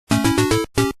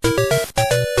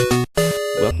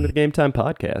welcome to the Game Time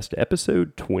Podcast,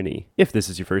 episode 20. If this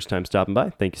is your first time stopping by,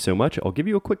 thank you so much. I'll give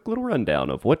you a quick little rundown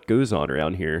of what goes on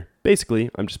around here. Basically,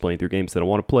 I'm just playing through games that I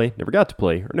want to play, never got to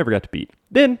play, or never got to beat.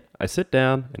 Then, I sit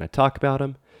down and I talk about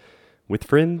them with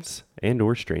friends and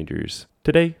or strangers.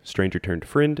 Today, Stranger Turned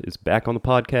Friend is back on the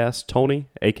podcast, Tony,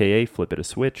 aka Flip It a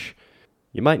Switch.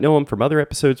 You might know him from other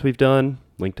episodes we've done,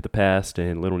 Link to the Past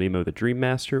and Little Nemo the Dream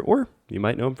Master, or you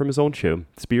might know him from his own show,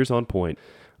 Spears on Point.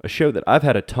 A show that I've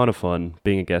had a ton of fun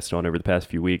being a guest on over the past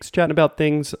few weeks, chatting about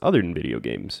things other than video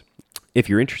games. If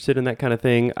you're interested in that kind of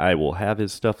thing, I will have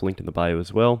his stuff linked in the bio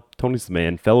as well. Tony's the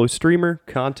man, fellow streamer,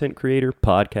 content creator,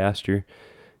 podcaster.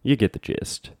 You get the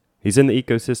gist. He's in the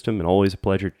ecosystem and always a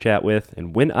pleasure to chat with.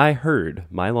 And when I heard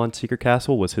Milon Secret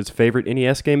Castle was his favorite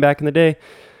NES game back in the day,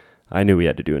 I knew we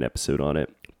had to do an episode on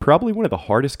it. Probably one of the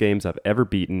hardest games I've ever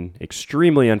beaten,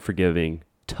 extremely unforgiving,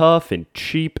 tough and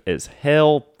cheap as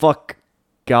hell. Fuck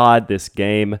God, this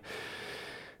game.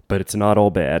 But it's not all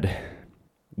bad.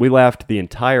 We laughed the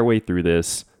entire way through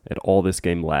this at all this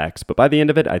game lacks, but by the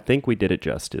end of it, I think we did it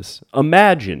justice.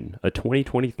 Imagine a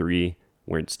 2023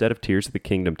 where instead of Tears of the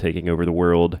Kingdom taking over the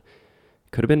world, it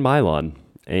could have been Milon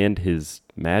and his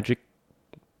magic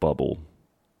bubble.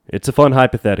 It's a fun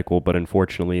hypothetical, but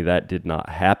unfortunately that did not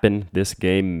happen. This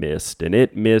game missed, and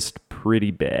it missed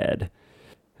pretty bad.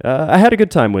 I had a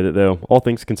good time with it, though, all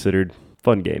things considered.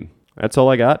 Fun game. That's all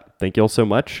I got. Thank you all so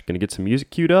much. Gonna get some music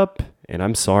queued up, and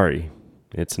I'm sorry.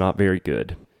 It's not very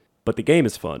good. But the game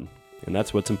is fun, and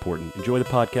that's what's important. Enjoy the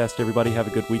podcast, everybody. Have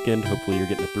a good weekend. Hopefully you're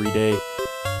getting a 3-day.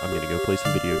 I'm gonna go play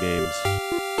some video games.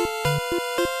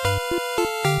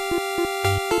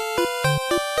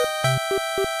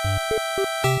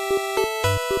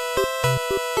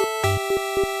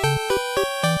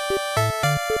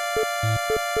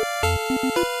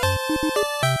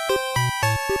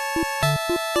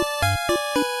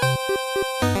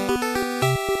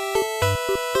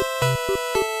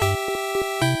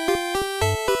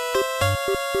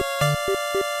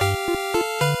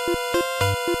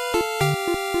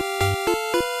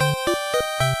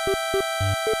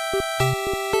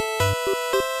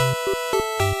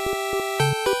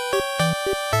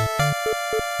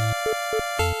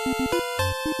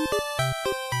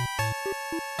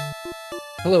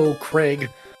 Hello, Craig.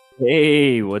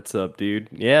 Hey, what's up, dude?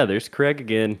 Yeah, there's Craig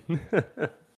again.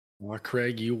 Well,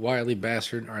 Craig, you wily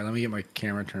bastard. All right, let me get my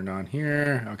camera turned on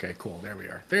here. Okay, cool. There we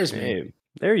are. There's me. Hey,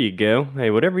 there you go.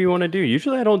 Hey, whatever you want to do.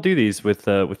 Usually I don't do these with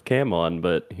cam on,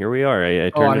 but here we are.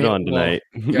 I turned it on tonight.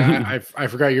 Yeah, I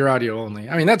forgot your audio only.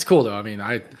 I mean, that's cool though. I mean,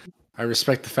 I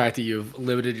respect the fact that you've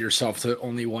limited yourself to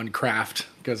only one craft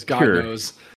because God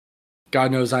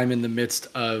knows I'm in the midst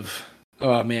of.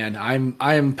 Oh man,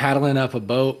 I'm paddling up a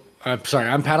boat. I'm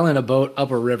paddling a boat up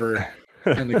a river,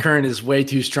 and the current is way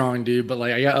too strong, dude. But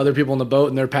like, I got other people in the boat,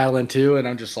 and they're paddling too, and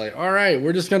I'm just like, all right,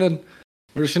 we're just gonna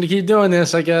keep doing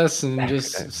this, I guess, and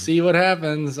just see what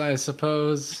happens, I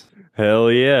suppose.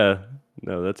 Hell yeah!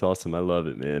 No, that's awesome. I love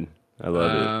it, man. I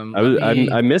love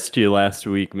it. I missed you last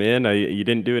week, man. You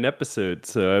didn't do an episode,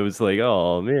 so I was like,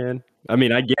 oh man. I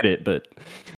mean, I get it, but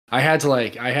I had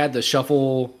to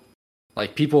shuffle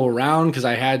like people around because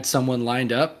I had someone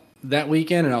lined up that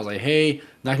weekend, and I was like, hey,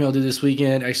 not gonna be able to do this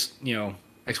weekend, X,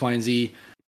 Y, and Z,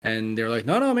 and they're like,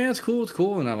 no, man, it's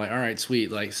cool, and I'm like, all right, sweet,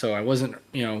 like, so I wasn't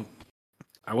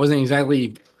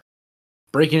exactly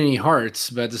breaking any hearts,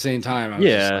 but at the same time, I was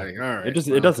just like, all right,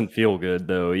 it doesn't feel good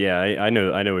though. Yeah, I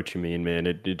know what you mean, man.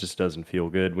 It just doesn't feel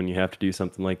good when you have to do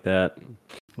something like that.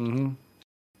 Mm-hmm.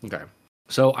 Okay,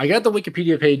 so I got the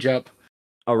Wikipedia page up.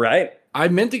 All right. I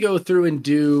meant to go through and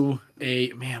do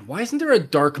why isn't there a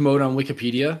dark mode on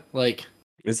Wikipedia? Like,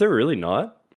 is there really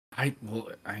not?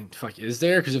 Is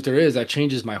there? Because if there is, that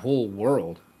changes my whole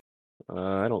world.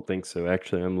 I don't think so.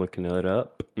 Actually, I'm looking it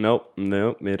up. Nope,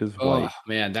 it is white. Oh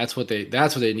man, that's what they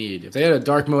need. If they had a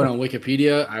dark mode on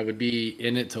Wikipedia, I would be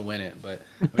in it to win it. But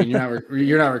I mean,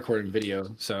 you're not recording video,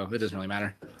 so it doesn't really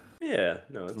matter. Yeah,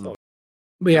 no, it's all.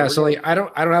 But yeah, so like I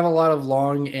don't have a lot of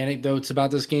long anecdotes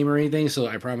about this game or anything, so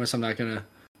I promise I'm not gonna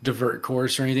divert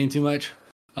course or anything too much.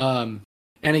 And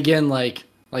again, like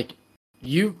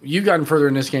you've gotten further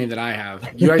in this game than I have.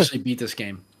 You actually beat this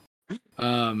game.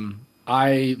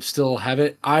 I still have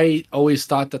it. I always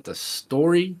thought that the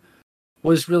story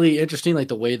was really interesting, like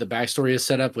the way the backstory is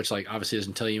set up, which like obviously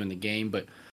doesn't tell you in the game, but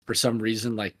for some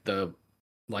reason like the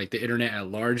internet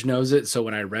at large knows it. So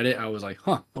when I read it, I was like,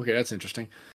 huh, okay, that's interesting.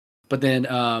 But then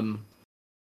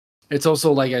it's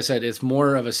also, like I said, it's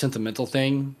more of a sentimental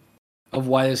thing of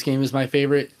why this game is my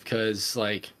favorite, because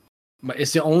like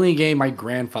it's the only game my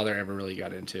grandfather ever really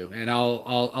got into, and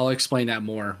I'll explain that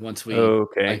more once we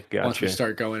gotcha. Once we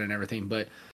start going and everything. But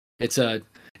it's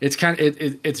it's kind of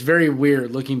it's very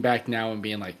weird looking back now and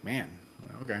being like, man,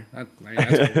 okay, that's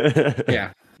cool.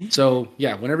 Yeah. So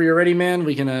yeah, whenever you're ready, man,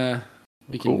 we can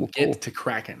Cool. get to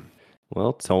cracking.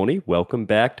 Well, Tony, welcome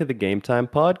back to the Game Time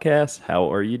Podcast.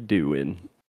 How are you doing?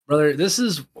 Brother, this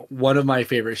is one of my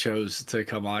favorite shows to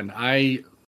come on. I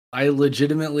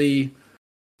legitimately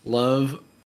love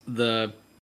the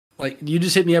like you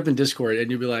just hit me up in Discord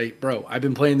and you'd be like, bro, I've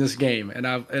been playing this game and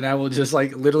I will just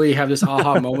like literally have this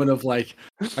aha moment of like,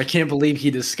 I can't believe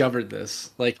he discovered this.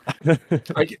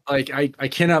 I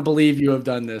cannot believe you have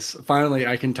done this. Finally,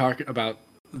 I can talk about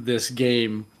this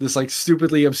game, this like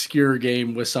stupidly obscure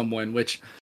game with someone, which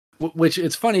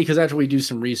it's funny because after we do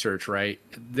some research, right,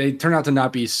 they turn out to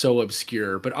not be so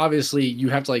obscure, but obviously you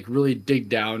have to like really dig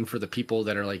down for the people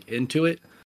that are like into it.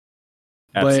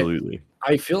 But Absolutely.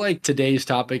 I feel like today's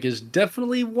topic is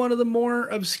definitely one of the more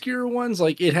obscure ones.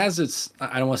 Like it has its,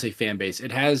 I don't want to say fan base.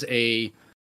 It has a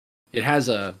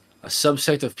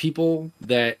subsect of people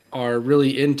that are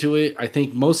really into it. I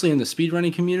think mostly in the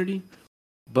speedrunning community,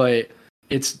 but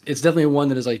it's definitely one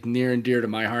that is like near and dear to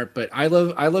my heart. But I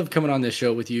love coming on this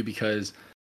show with you because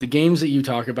the games that you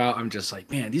talk about, I'm just like,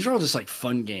 man, these are all just like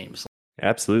fun games.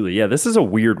 Absolutely. Yeah, this is a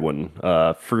weird one,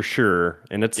 for sure.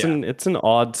 And Yeah. it's an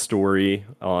odd story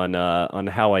on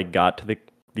how I got to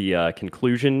the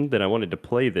conclusion that I wanted to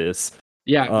play this.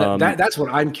 Yeah, Um, that's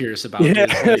what I'm curious about yeah.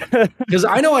 is like because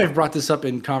I know I've brought this up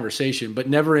in conversation, but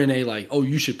never in a like, oh,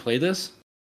 you should play this.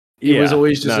 It was Yeah.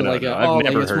 always just No, no, like no. a, I've oh, like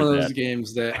never it's one heard of those that.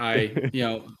 games that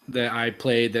that I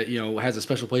played that has a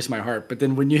special place in my heart. But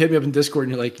then when you hit me up in Discord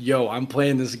and you're like, yo, I'm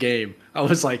playing this game, I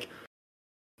was like,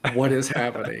 what is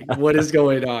happening? What is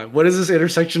going on? What is this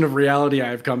intersection of reality I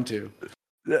have come to?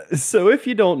 So, if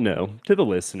you don't know, to the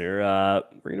listener,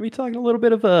 we're going to be talking a little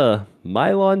bit of a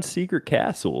Milon Secret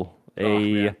Castle, Oh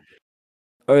man,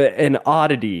 an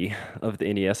oddity of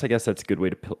the NES. I guess that's a good way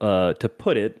to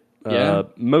put it. yeah.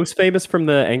 Most famous from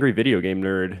the Angry Video Game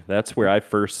Nerd. That's where I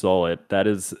first saw it. That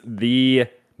is the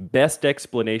best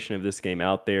explanation of this game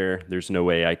out there. There's no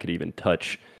way I could even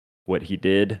touch what he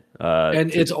did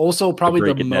And to it's also to probably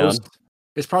the break it most. down.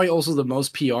 It's probably also the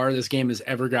most PR this game has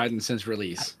ever gotten since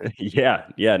release. Yeah,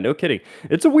 no kidding.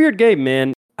 It's a weird game,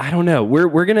 man. I don't know.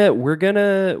 We're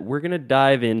gonna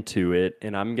dive into it,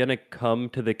 and I'm gonna come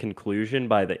to the conclusion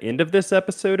by the end of this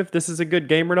episode if this is a good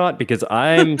game or not, because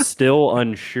I'm still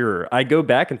unsure. I go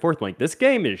back and forth like this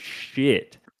game is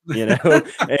shit, you know,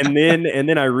 and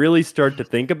then I really start to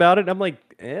think about it. And I'm like,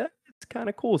 it's kind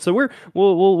of cool. So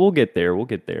we'll get there. We'll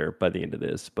get there by the end of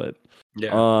this, but Yeah.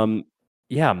 um,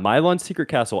 yeah, Milon Secret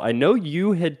Castle. I know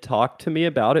you had talked to me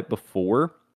about it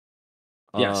before,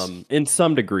 Yes. in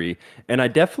some degree, and I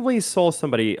definitely saw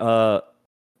somebody. I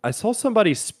saw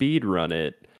somebody speed run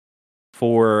it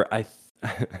for I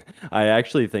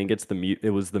actually think it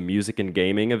was the music and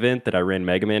gaming event that I ran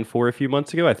Mega Man for a few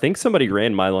months ago. I think somebody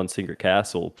ran Milon Secret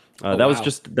Castle. Oh wow.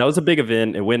 That was a big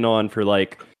event. It went on for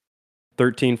like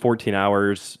 13, 14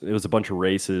 hours. It was a bunch of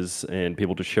races and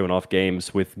people just showing off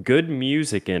games with good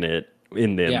music in them.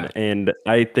 Yeah. And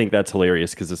I think that's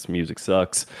hilarious because this music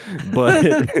sucks. But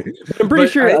I'm But I pretty think the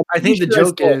sure I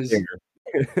joke saw it is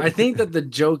there. I think that the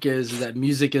joke is that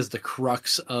music is the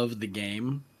crux of the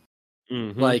game.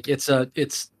 Hmm. Like it's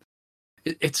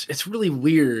really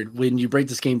weird when you break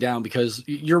this game down because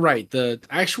you're right. The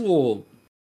actual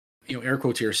air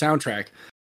quotes here soundtrack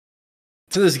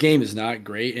to this game is not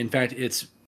great. In fact, it's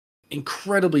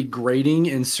incredibly grating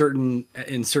in certain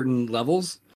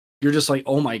levels. You're just like,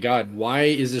 oh my god, why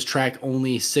is this track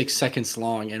only 6 seconds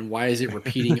long and why is it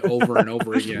repeating over and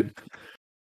over again?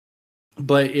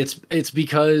 But it's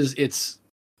because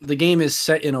the game is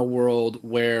set in a world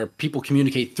where people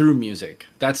communicate through music.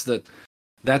 That's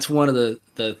one of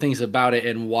the things about it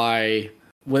and why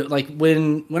when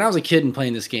I was a kid and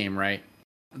playing this game, right?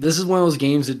 This is one of those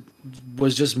games that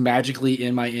was just magically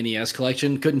in my NES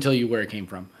collection. Couldn't tell you where it came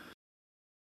from.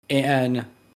 And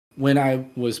when I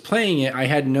was playing it, I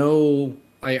had no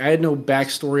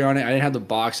backstory on it. I didn't have the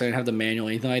box, I didn't have the manual,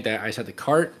 anything like that. I just had the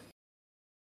cart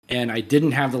and I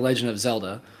didn't have the Legend of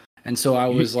Zelda. And so I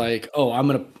was like, "Oh, I'm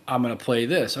gonna play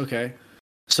this." Okay.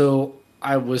 So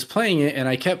I was playing it, and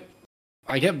I kept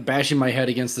bashing my head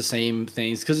against the same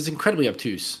things because it's incredibly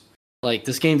obtuse. Like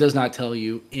this game does not tell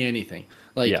you anything.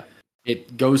 Yeah. Like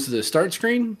it goes to the start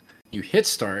screen, you hit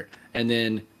start, and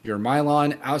then you're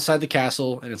Milon outside the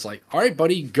castle, and it's like, "All right,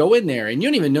 buddy, go in there," and you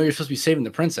don't even know you're supposed to be saving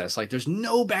the princess. Like there's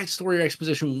no backstory or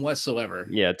exposition whatsoever.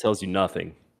 Yeah, it tells you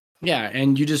nothing. Yeah,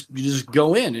 and you just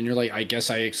go in and you're like, I guess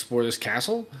I explore this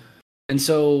castle. And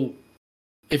so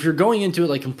if you're going into it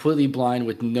like completely blind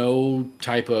with no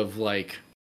type of like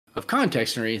of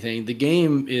context or anything, the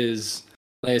game is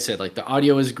like I said, like the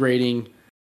audio is grating.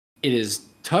 It is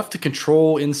tough to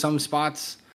control in some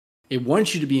spots. It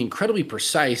wants you to be incredibly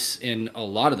precise in a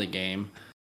lot of the game,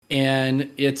 and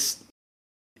it's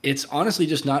honestly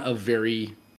just not a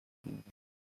very,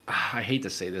 I hate to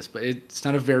say this, but it's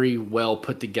not a very well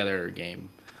put together game.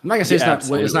 I'm not gonna say Yeah, it's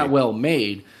not absolutely. well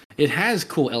made. It has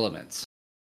cool elements,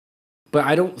 but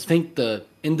I don't think the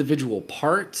individual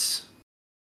parts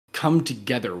come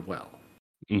together well.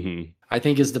 Hmm. I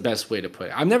think is the best way to put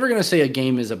it. I'm never gonna say a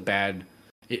game is a bad,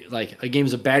 like a game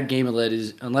is a bad game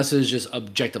unless it is just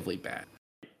objectively bad.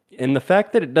 And the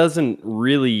fact that it doesn't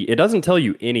tell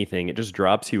you anything. It just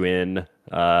drops you in.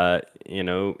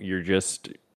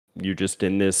 You're just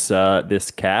in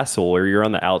this castle, or you're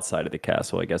on the outside of the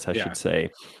castle, I guess I Yeah, should say.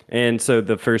 And so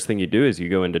the first thing you do is you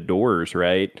go into doors,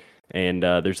 right? And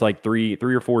there's like three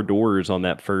or four doors on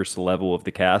that first level of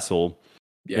the castle,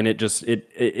 yeah, and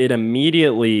it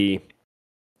immediately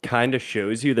kind of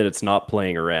shows you that it's not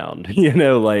playing around.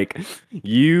 Like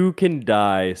you can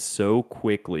die so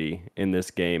quickly in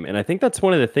this game. And I think that's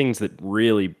one of the things that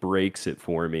really breaks it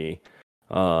for me.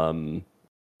 Um,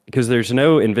 because there's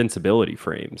no invincibility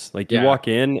frames. Like you yeah. walk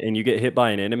in and you get hit by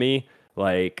an enemy,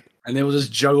 like, And they will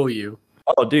just juggle you.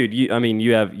 oh dude, you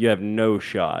have no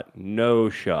shot. No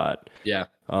shot. Yeah,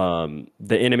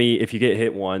 The enemy, if you get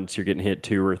hit once, you're getting hit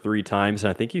two or three times.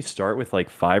 And I think you start with like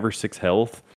 5 or 6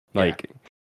 health. yeah. Like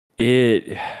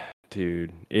it,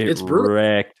 dude, it It's brutal.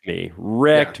 Yeah,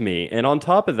 wrecked me. And on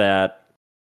top of that,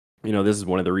 this is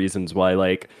one of the reasons why,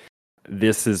 like,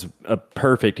 this is a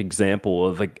perfect example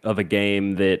of a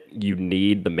game that you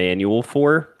need the manual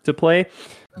for to play,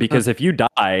 because if you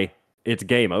die, it's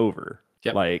game over.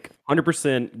 yep. Like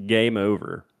 100% game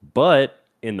over. But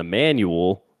in the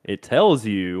manual, it tells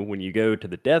you when you go to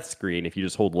the death screen, if you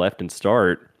just hold left and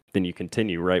start, then you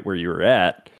continue right where you were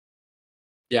at.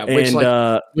 Yeah, And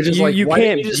which is you like, you why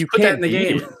didn't you can't just you put that in can't the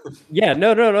beat game? it. Yeah,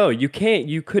 no.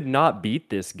 You could not beat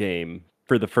this game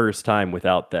for the first time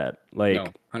without that. No,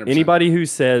 Like 100%. anybody who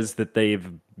says that they've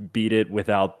beat it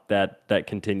without that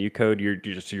continue code, you're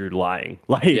lying.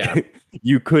 Yeah, Like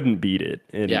you couldn't beat it.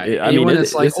 yeah. And I mean, Anyone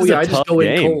that's like, this oh is yeah, a I just tough go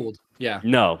in game. cold. Yeah,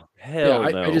 No, yeah.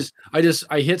 hell no.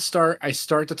 I hit start. I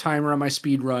start the timer on my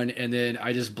speed run, and then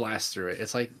I just blast through it.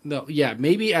 It's like, no, yeah,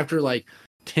 maybe after like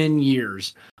 10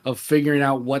 years of figuring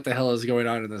out what the hell is going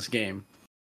on in this game.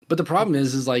 But the problem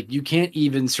is like you can't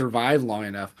even survive long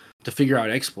enough to figure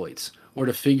out exploits or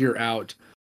to figure out,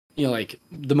 like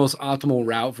the most optimal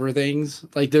route for things.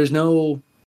 Like there's no,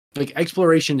 like,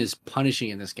 exploration is punishing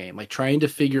in this game. Like trying to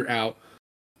figure out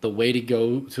the way to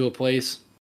go to a place,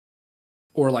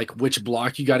 or like which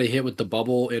block you got to hit with the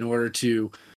bubble in order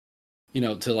to,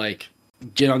 to like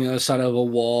get on the other side of a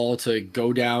wall to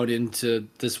go down into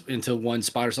one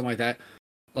spot or something like that.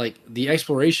 Like the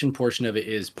exploration portion of it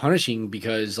is punishing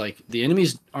because like the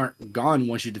enemies aren't gone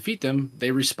once you defeat them, they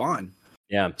respawn.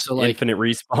 Yeah, So like, infinite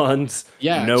respawns,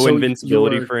 yeah, no so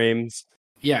invincibility frames.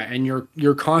 yeah, and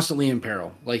you're constantly in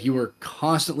peril. Like you are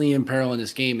constantly in peril in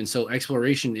this game, and so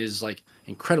exploration is like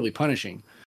incredibly punishing.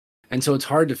 And so it's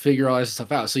hard to figure all this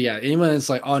stuff out. So yeah, anyone that's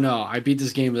like, oh no, I beat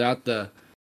this game without the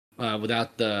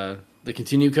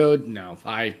continue code. No,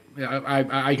 I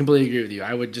completely agree with you.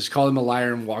 I would just call them a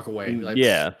liar and walk away. Like,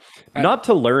 Yeah. I, Not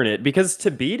to learn it, because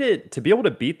to be able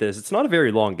to beat this, it's not a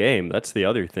very long game. That's the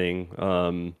other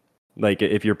thing. Like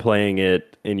if you're playing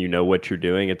it and you know what you're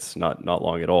doing, it's not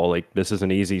long at all. Like this is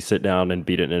an easy sit down and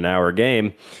beat it in an hour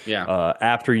game, yeah.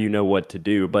 after you know what to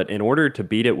do. But in order to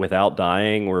beat it without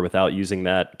dying or without using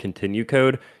that continue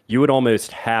code, you would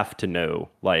almost have to know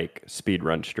like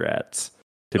speedrun strats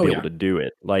to Oh be able yeah. to do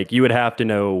it. Like you would have to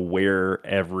know where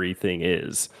everything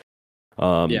is.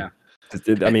 Um, Yeah. I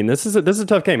And, mean, this is a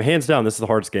tough game, hands down. This is the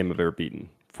hardest game I've ever beaten,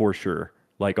 for sure.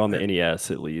 Like on the and NES,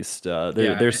 at least. yeah.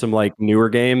 There's some like newer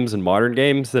games and modern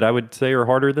games that I would say are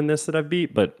harder than this that I've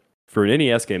beat, but for an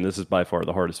NES game, this is by far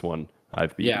the hardest one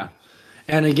I've Yeah. beaten.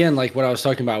 And again, like what I was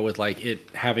talking about with like it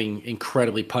having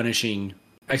incredibly punishing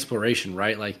exploration,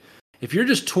 right? Like if you're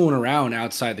just tooling around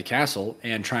outside the castle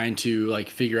and trying to like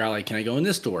figure out like, can I go in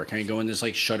this door? Can I go in this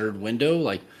like shuttered window?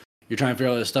 Like you're trying to figure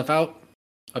all this stuff out.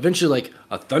 Eventually, like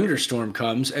a thunderstorm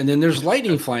comes and then there's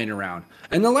lightning flying around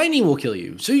and the lightning will kill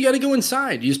you. So you got to go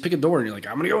inside. You just pick a door and you're like,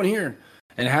 I'm going to go in here.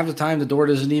 And half the time the door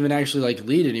doesn't even actually like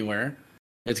lead anywhere.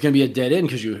 It's going to be a dead end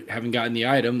because you haven't gotten the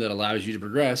item that allows you to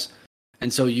progress.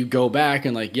 And so you go back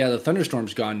and like, yeah, the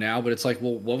thunderstorm's gone now, but it's like,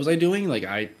 well, what was I doing? Like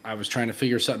I was trying to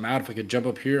figure something out. If I could jump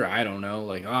up here, I don't know.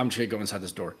 Like, oh, I'm just gonna go inside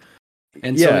this door.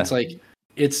 And so Yeah, it's like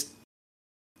it's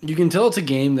you can tell it's a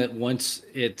game that wants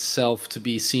itself to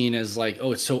be seen as like,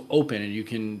 oh, it's so open and you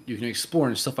can explore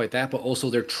and stuff like that, but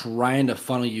also they're trying to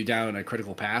funnel you down a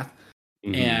critical path.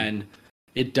 Mm-hmm. and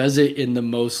it does it in the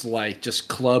most like just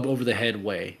club over the head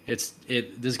way. This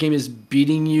game is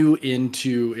beating you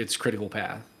into its critical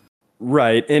path.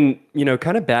 Right. And,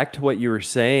 kind of back to what you were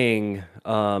saying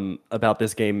about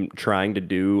this game trying to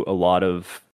do a lot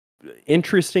of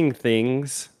interesting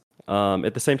things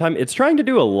at the same time. It's trying to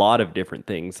do a lot of different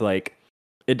things. Like,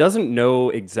 it doesn't know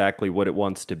exactly what it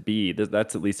wants to be.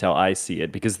 That's at least how I see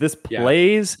it, because Yeah.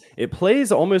 it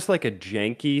plays almost like a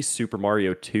janky Super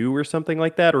Mario 2 or something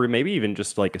like that, or maybe even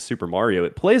just like a Super Mario.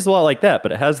 It plays a lot like that,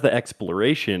 but it has the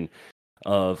exploration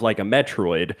of like a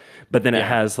Metroid, but then it Yeah.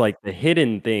 has like the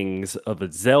hidden things of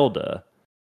a Zelda.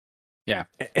 Yeah.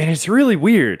 And it's really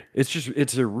weird.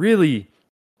 It's a really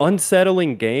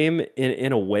unsettling game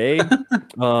in a way.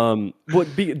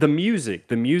 The music?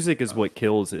 The music is what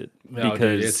kills it, Oh, dude,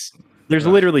 because it's there's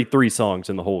ugh. literally 3 songs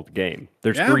in the whole game.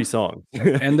 There's Yeah, 3 songs.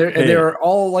 and they're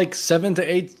all like 7 to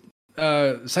 8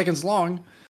 seconds long,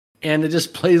 and it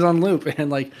just plays on loop. And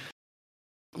like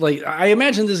I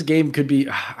imagine this game could be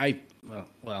I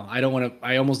don't want to,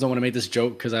 I almost don't want to make this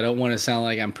joke because I don't want to sound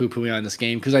like I'm poo-pooing on this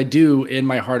game, because I do in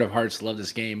my heart of hearts love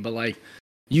this game. But like,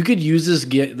 you could use this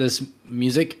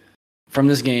music from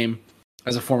this game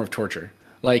as a form of torture.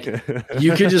 Like,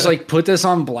 you could just like put this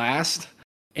on blast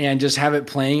and just have it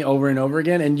playing over and over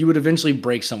again, and you would eventually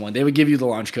break someone. They would give you the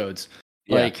launch codes.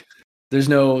 Yeah. Like, there's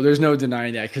no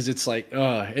denying that, because it's like,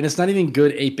 and it's not even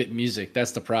good 8-bit music.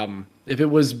 That's the problem. If it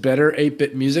was better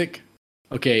 8-bit music,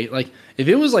 okay, like if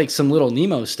it was like some little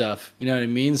Nemo stuff, you know what I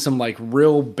mean? Some like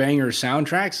real banger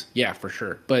soundtracks, yeah, for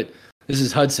sure. But this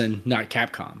is Hudson, not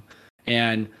Capcom.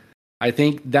 And I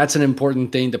think that's an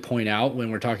important thing to point out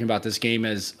when we're talking about this game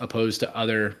as opposed to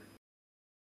other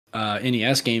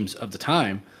NES games of the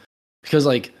time. Because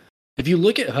like, if you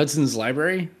look at Hudson's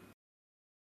library,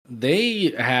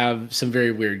 they have some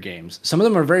very weird games. Some of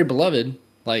them are very beloved.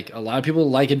 Like, a lot of people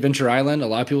like Adventure Island. A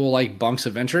lot of people like Bonk's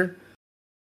Adventure.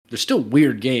 They're still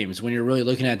weird games when you're really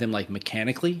looking at them like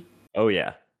mechanically. Oh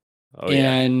yeah.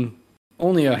 And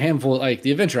only a handful, like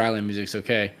the Adventure Island music's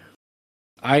okay.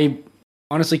 I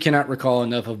honestly cannot recall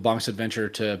enough of Bonk's Adventure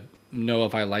to know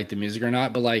if I like the music or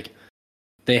not, but like,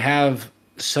 they have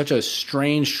such a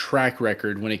strange track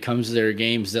record when it comes to their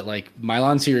games that like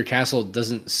Milon Secret Castle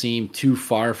doesn't seem too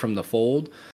far from the fold,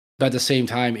 but at the same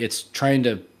time it's trying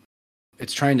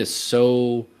to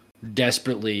so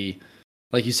desperately,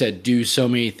 like you said, do so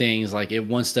many things. Like, it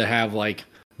wants to have like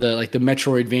the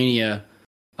Metroidvania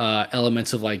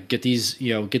elements of like, get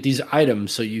these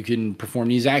items so you can perform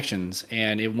these actions,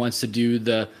 and it wants to do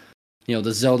the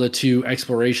Zelda 2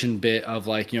 exploration bit of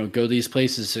like, go these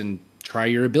places and try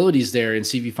your abilities there and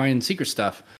see if you find secret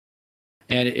stuff.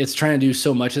 And it's trying to do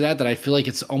so much of that I feel like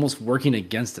it's almost working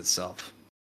against itself.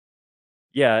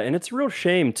 Yeah, and it's a real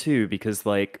shame too, because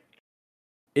like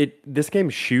this game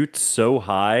shoots so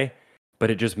high,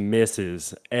 but it just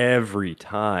misses every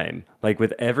time. Like,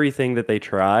 with everything that they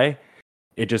try,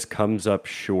 it just comes up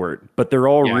short. But they're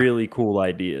all really cool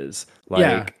ideas.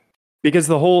 Like, because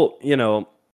the whole,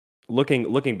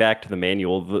 looking back to the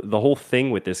manual, the whole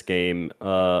thing with this game,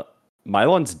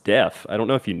 Milon's deaf. I don't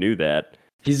know if you knew that.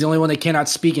 He's the only one that cannot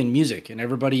speak in music, and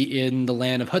everybody in the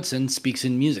land of Hudson speaks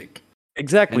in music.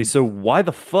 Exactly. So why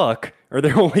the fuck are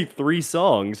there only 3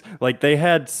 songs? Like, they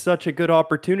had such a good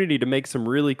opportunity to make some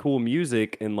really cool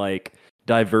music and like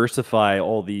diversify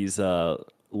all these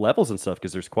levels and stuff,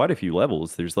 because there's quite a few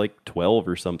levels. There's like 12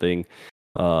 or something.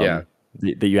 That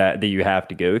you have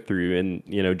to go through,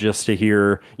 and just to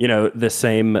hear the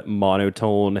same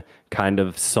monotone kind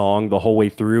of song the whole way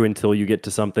through until you get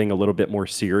to something a little bit more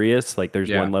serious. Like,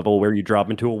 there's one level where you drop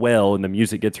into a well and the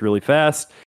music gets really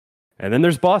fast, and then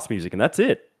there's boss music, and that's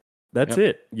it.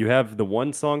 It. You have the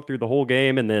one song through the whole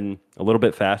game, and then a little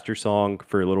bit faster song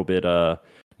for a little bit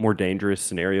more dangerous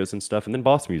scenarios and stuff, and then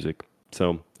boss music.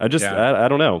 So I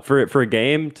don't know, for a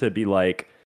game to be like,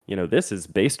 this is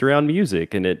based around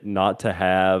music, and it not to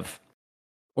have,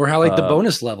 or how like the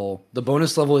bonus level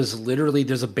is literally,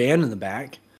 there's a band in the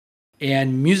back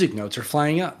and music notes are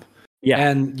flying up. Yeah.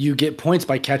 And you get points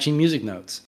by catching music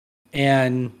notes.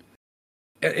 And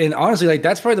honestly, like,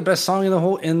 that's probably the best song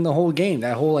in the whole game.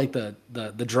 That whole like the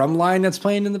drum line that's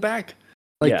playing in the back.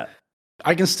 Like,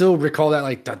 I can still recall that,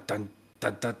 like, dun dun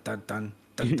dun dun dun dun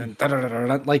dun dun dun dun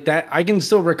dun, like that. I can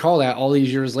still recall that all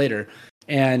these years later.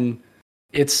 And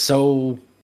it's so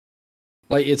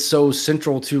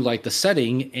central to like the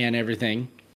setting and everything.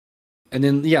 And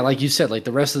then like you said, like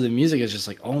the rest of the music is just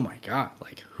like, oh my god,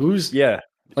 like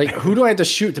like, who do I have to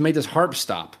shoot to make this harp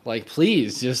stop? Like,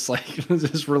 please just like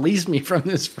just release me from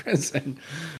this prison.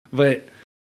 But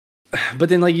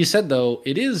then, like you said, though,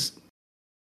 it is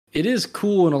it is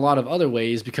cool in a lot of other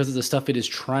ways because of the stuff it is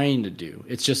trying to do.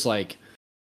 It's just like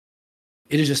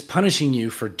it is just punishing you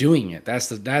for doing it. That's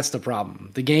the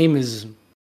problem. The game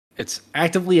it's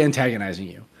actively antagonizing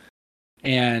you.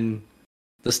 And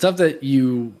the stuff that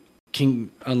you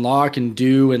can unlock and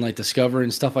do and like discover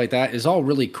and stuff like that is all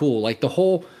really cool. Like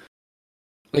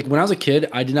when I was a kid,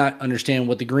 I did not understand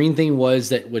what the green thing was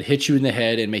that would hit you in the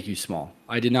head and make you small.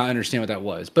 I did not understand what that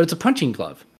was, but it's a punching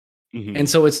glove. Mm-hmm. And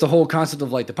so it's the whole concept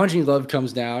of like the punching glove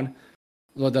comes down,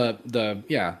 well,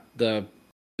 the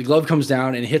glove comes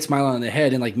down and hits Milon on the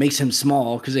head and like makes him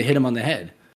small because it hit him on the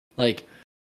head. Like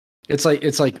it's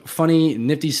like funny,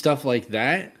 nifty stuff like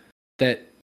that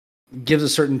gives a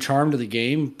certain charm to the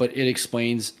game, but it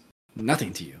explains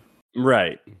nothing to you.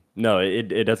 Right. No,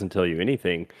 it doesn't tell you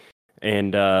anything.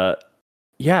 And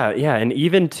and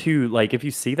even to like if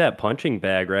you see that punching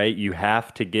bag, right, you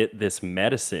have to get this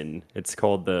medicine. It's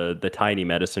called the tiny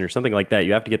medicine or something like that.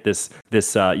 You have to get this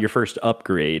your first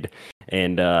upgrade.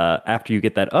 And after you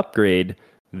get that upgrade,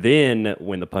 then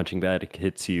when the punching bag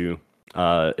hits you,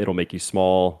 it'll make you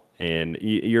small and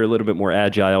you're a little bit more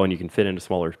agile and you can fit into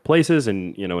smaller places.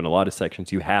 And, in a lot of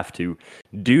sections, you have to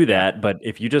do that. But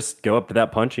if you just go up to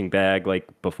that punching bag, like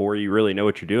before you really know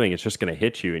what you're doing, it's just going to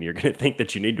hit you and you're going to think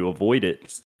that you need to avoid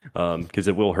it because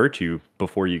it will hurt you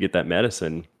before you get that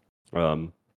medicine.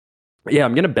 I'm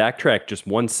going to backtrack just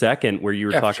 1 second where you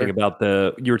were talking about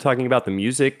the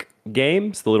music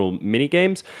games, the little mini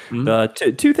games.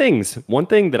 Mm-hmm. Two things. One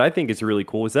thing that I think is really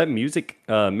cool is that music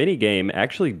mini game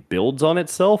actually builds on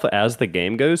itself as the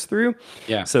game goes through.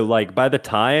 Yeah. So like by the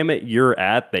time you're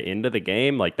at the end of the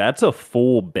game, like that's a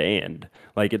full band.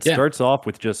 Like it starts off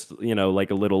with just, like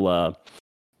a little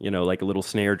like a little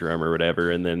snare drum or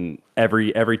whatever. And then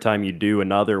every time you do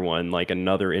another one, like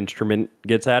another instrument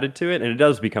gets added to it and it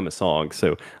does become a song.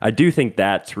 So I do think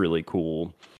that's really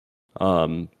cool.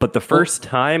 But the first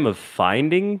time of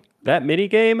finding that mini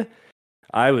game,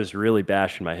 I was really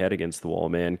bashing my head against the wall,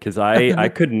 man, because I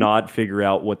could not figure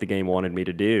out what the game wanted me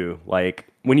to do. Like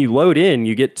when you load in,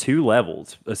 you get 2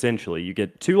 levels, essentially. You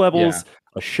get 2 levels,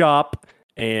 a shop,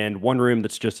 and one room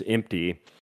that's just empty.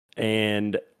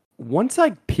 And once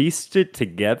I pieced it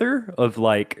together of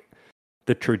like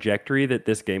the trajectory that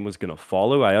this game was going to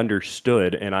follow, I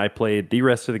understood, and I played the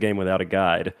rest of the game without a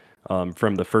guide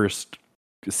from the first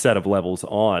set of levels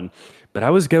on. But I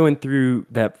was going through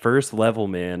that first level,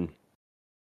 man.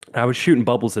 I was shooting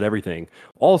bubbles at everything.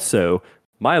 Also,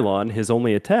 Milon, his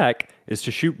only attack is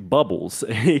to shoot bubbles.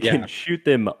 He can shoot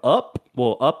them up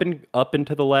and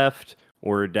to the left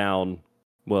or down.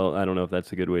 Well, I don't know if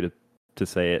that's a good way to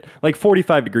say it. Like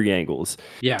 45-degree angles.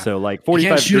 Yeah. So like 45 you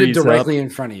can't shoot degrees it directly up. In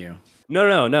front of you.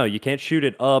 No. You can't shoot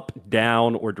it up,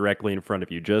 down, or directly in front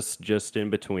of you. Just in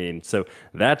between. So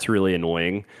that's really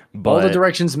annoying. But all the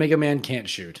directions Mega Man can't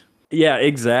shoot. Yeah,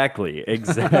 exactly.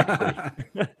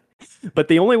 But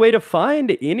the only way to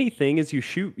find anything is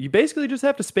you basically just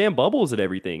have to spam bubbles at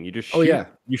everything. You just shoot,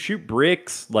 you shoot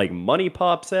bricks, like money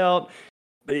pops out.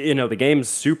 The game's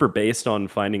super based on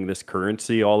finding this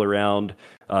currency all around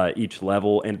each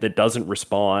level, and that doesn't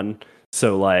respawn.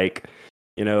 So like,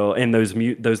 and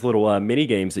those little mini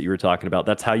games that you were talking about,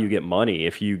 that's how you get money.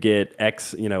 If you get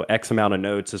X amount of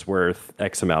notes is worth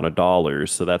X amount of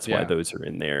dollars. So that's why those are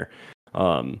in there.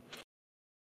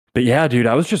 But yeah, dude,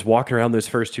 I was just walking around those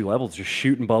first 2 levels, just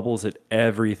shooting bubbles at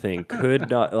everything. Could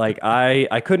not, like,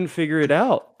 I couldn't figure it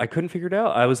out.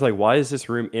 I was like, why is this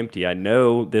room empty? I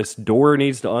know this door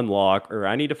needs to unlock, or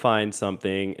I need to find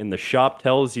something. And the shop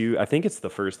tells you, I think it's the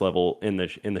first level in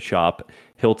the shop,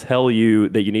 he'll tell you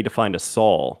that you need to find a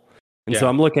saw. And so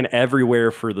I'm looking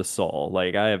everywhere for the saw.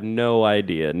 Like, I have no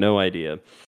idea.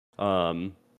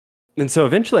 And so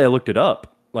eventually I looked it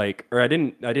up. Like, or I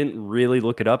didn't really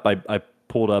look it up. I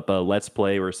pulled up a Let's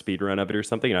Play or a speed run of it or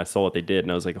something, and I saw what they did,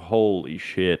 and I was like, holy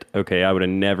shit, okay, I would have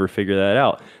never figured that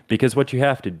out. Because what you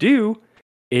have to do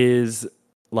is,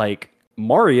 like,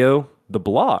 Mario the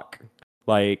block.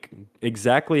 Like,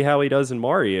 exactly how he does in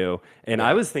Mario. And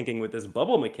I was thinking with this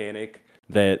bubble mechanic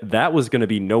that was going to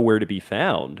be nowhere to be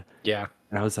found. Yeah.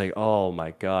 And I was like, oh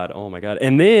my God.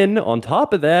 And then, on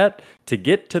top of that, to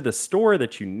get to the store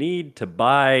that you need to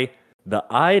buy the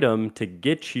item to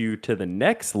get you to the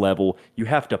next level, you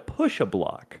have to push a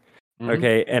block. Mm-hmm.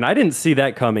 Okay. And I didn't see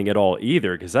that coming at all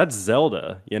either, because that's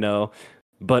Zelda,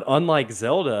 But unlike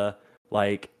Zelda,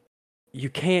 like,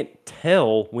 you can't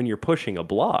tell when you're pushing a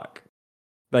block.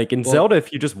 Like in Zelda,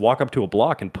 if you just walk up to a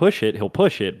block and push it, he'll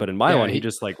push it. But in Milon, he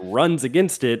just like runs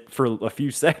against it for a few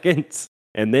seconds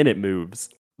and then it moves.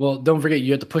 Well, don't forget,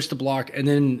 you have to push the block and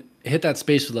then hit that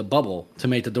space with a bubble to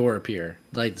make the door appear.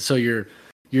 Like, so you're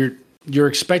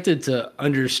expected to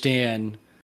understand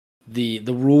the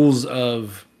rules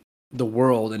of the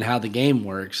world and how the game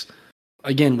works,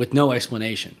 again with no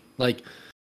explanation. Like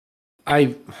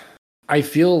I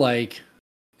feel like,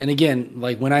 and again,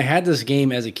 like when I had this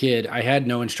game as a kid, I had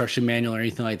no instruction manual or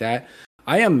anything like that.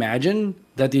 I imagine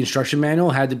that the instruction manual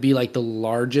had to be like the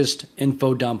largest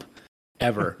info dump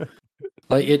ever.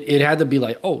 Like it had to be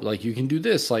like, oh, like you can do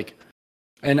this, like.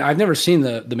 And I've never seen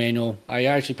the manual. I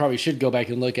actually probably should go back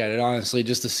and look at it, honestly,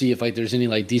 just to see if like there's any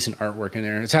like decent artwork in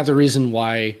there. It's half the reason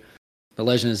why the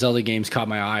Legend of Zelda games caught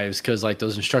my eye, is because like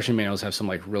those instruction manuals have some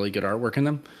like really good artwork in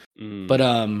them.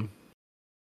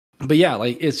 But yeah,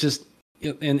 like it's just,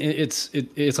 and it's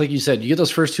like you said, you get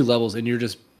those first two levels and you're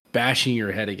just bashing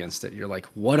your head against it. You're like,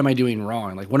 what am I doing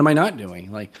wrong? Like, what am I not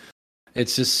doing? Like,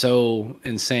 it's just so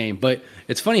insane. But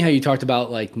it's funny how you talked about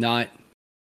like not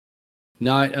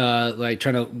like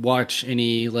trying to watch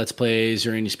any Let's Plays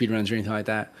or any speedruns or anything like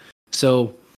that.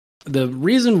 So the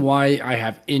reason why I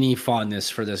have any fondness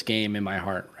for this game in my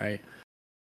heart, right,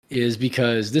 is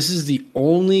because this is the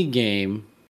only game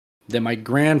that my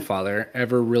grandfather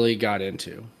ever really got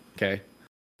into. Okay.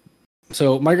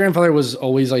 So my grandfather was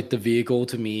always like the vehicle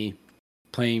to me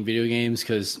playing video games,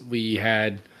 because we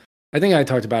had, I think I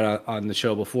talked about it on the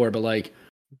show before, but like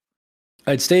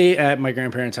I'd stay at my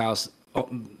grandparents' house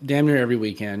damn near every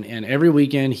weekend, and every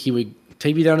weekend he would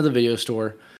take me down to the video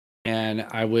store and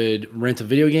I would rent a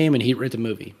video game and he'd rent a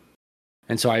movie.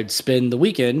 And so I'd spend the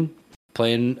weekend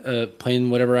playing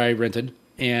whatever I rented,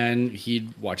 and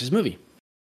he'd watch his movie.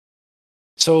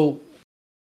 So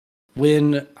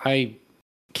when I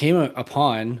came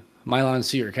upon Milon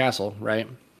Secret Castle, right,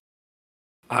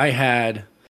 I had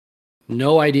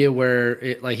no idea where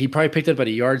it, like, he probably picked it up at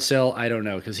a yard sale. I don't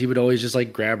know, because he would always just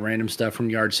like grab random stuff from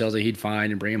yard sales that he'd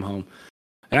find and bring him home.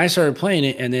 And I started playing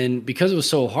it, and then because it was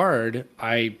so hard,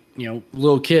 I,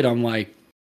 little kid, I'm like,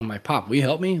 Pop, will you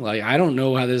help me? Like, I don't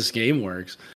know how this game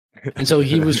works. And so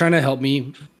he was trying to help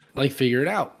me like figure it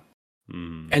out.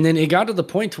 And then it got to the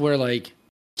point to where like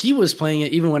he was playing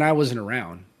it even when I wasn't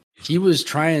around. He was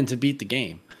trying to beat the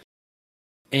game.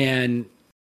 And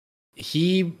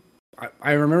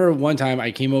I remember one time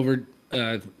I came over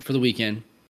for the weekend,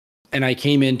 and I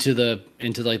came into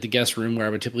like the guest room where I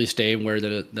would typically stay and where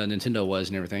the Nintendo was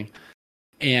and everything.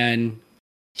 And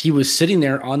he was sitting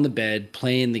there on the bed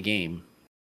playing the game,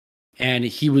 and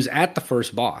he was at the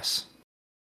first boss,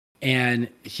 and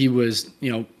he was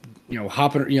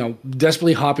hopping,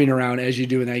 desperately hopping around as you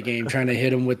do in that game, trying to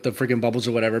hit him with the freaking bubbles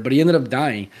or whatever. But he ended up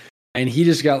dying. And he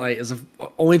just got like, it's the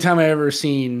only time I ever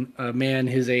seen a man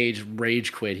his age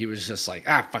rage quit. He was just like,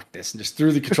 fuck this, and just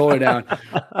threw the controller down.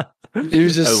 He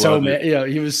was just so mad.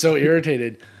 He was so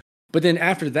irritated. But then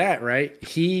after that, right,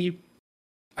 I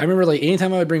remember like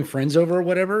anytime I would bring friends over or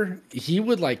whatever, he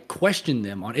would like question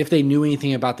them on if they knew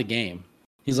anything about the game.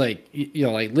 He's like,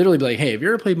 like literally be like, hey, have you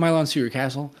ever played Milon Secret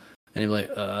Castle? And he'd be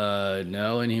like,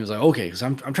 no. And he was like, okay, because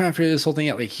I'm trying to figure this whole thing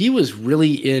out. Like, he was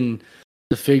really in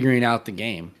the figuring out the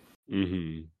game.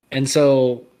 And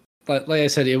so, like I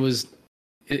said,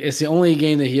 it's the only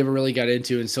game that he ever really got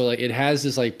into, and so like it has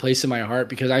this like place in my heart,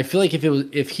 because I feel like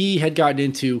if he had gotten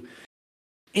into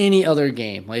any other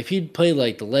game, like if he'd played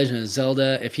like The Legend of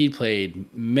Zelda, if he'd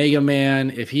played Mega Man,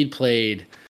 if he'd played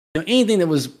anything that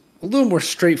was a little more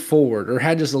straightforward or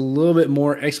had just a little bit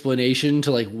more explanation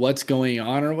to like what's going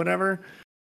on or whatever,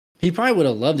 he probably would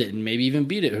have loved it and maybe even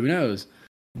beat it. Who knows?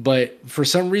 But for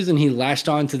some reason, he latched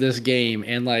on to this game,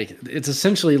 and like it's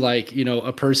essentially like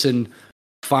a person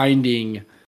finding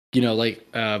like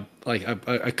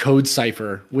a code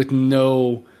cipher with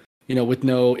no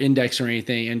index or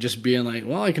anything, and just being like,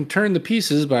 well, I can turn the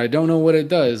pieces, but I don't know what it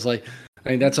does. Like, I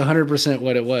mean, that's 100%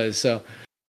 what it was. So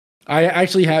I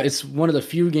actually have, it's one of the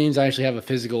few games I actually have a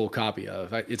physical copy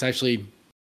of. It's actually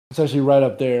right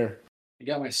up there. I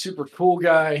got my super cool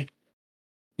guy,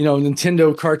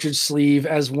 Nintendo cartridge sleeve,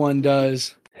 as one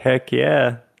does. Heck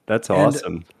yeah. That's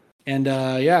awesome. And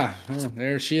yeah,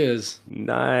 there she is.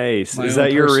 Nice. Is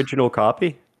that your original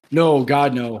copy? No,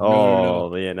 God, no. Oh,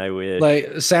 no. Man, I wish.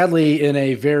 Like, sadly, in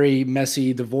a very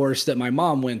messy divorce that my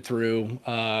mom went through,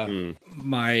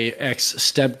 my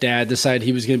ex-stepdad decided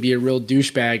he was going to be a real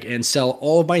douchebag and sell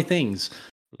all of my things.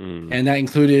 And that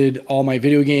included all my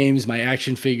video games, my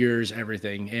action figures,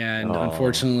 everything. And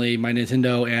unfortunately, my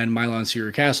Nintendo and Milon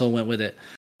Secret Castle went with it.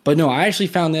 But no, I actually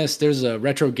found this. There's a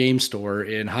retro game store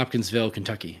in Hopkinsville,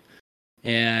 Kentucky.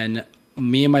 And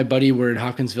me and my buddy were in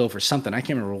Hopkinsville for something. I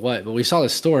can't remember what. But we saw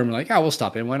this store and we're like, we'll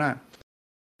stop in. Why not?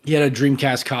 He had a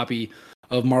Dreamcast copy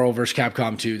of Marvel vs.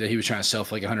 Capcom 2 that he was trying to sell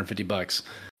for like $150.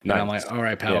 And I'm like, all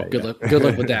right, pal, good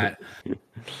luck with that.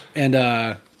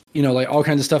 And like all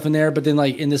kinds of stuff in there. But then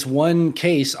like in this one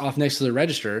case off next to the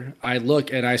register, I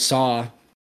look and I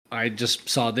just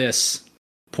saw this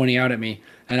pointing out at me,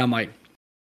 and I'm like,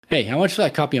 hey, how much for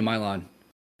that copy of Milon?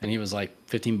 And he was like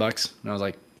 $15, and I was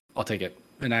like, I'll take it.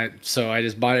 And I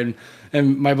just bought it,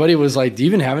 and my buddy was like, do you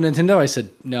even have a Nintendo? I said,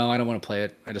 no, I don't want to play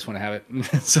it. I just want to have it.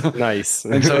 So Nice.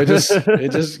 and so it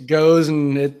just goes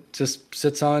and it just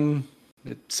sits on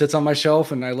my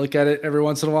shelf, and I look at it every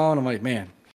once in a while, and I'm like, man,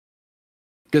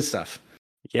 good stuff.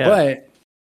 Yeah.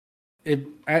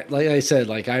 But like I said,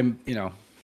 like I'm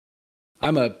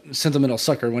a sentimental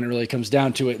sucker when it really comes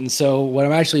down to it. And so what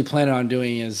I'm actually planning on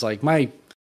doing is like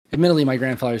admittedly, my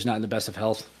grandfather's not in the best of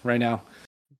health right now.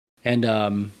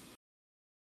 And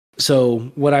so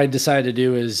what I decided to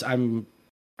do is I'm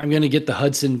going to get the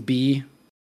Hudson B,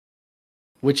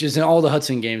 which is in all the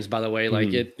Hudson games, by the way. Like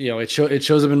it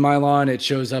shows up in Milon, it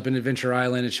shows up in Adventure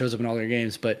Island, it shows up in all their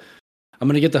games. But I'm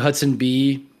going to get the Hudson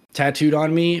B tattooed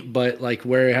on me, but like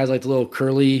where it has like the little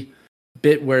curly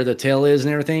bit where the tail is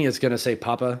and everything, it's going to say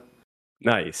Papa.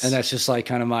 Nice. And that's just like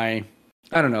kind of my,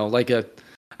 I don't know, like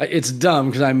it's dumb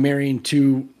because I'm marrying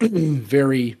two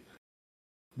very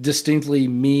distinctly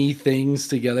me things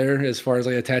together as far as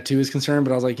like a tattoo is concerned.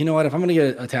 But I was like, you know what, if I'm going to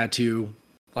get a tattoo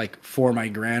like for my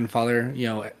grandfather,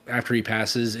 after he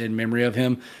passes in memory of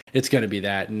him, it's going to be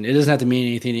that. And it doesn't have to mean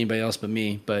anything to anybody else but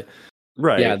me. But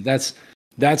right. Yeah,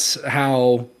 that's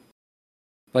how,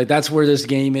 like, that's where this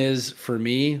game is for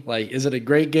me. Like, is it a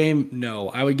great game? No,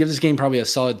 I would give this game probably a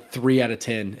solid 3 out of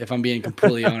 10 if I'm being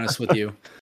completely honest with you.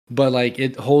 But like,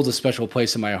 it holds a special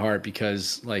place in my heart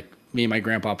because like me and my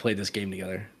grandpa played this game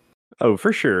together. Oh,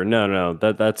 for sure. No,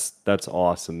 that's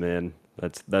awesome, man.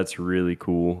 That's really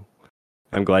cool.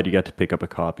 I'm glad you got to pick up a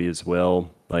copy as well.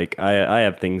 Like I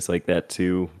have things like that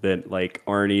too that like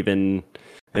aren't even.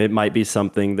 It might be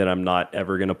something that I'm not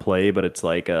ever gonna play, but it's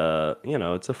like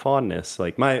it's a fondness.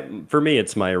 Like for me,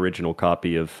 it's my original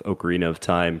copy of Ocarina of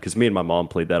Time because me and my mom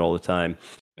played that all the time.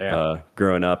 Yeah.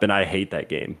 Growing up, and I hate that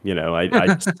game. I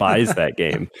despise that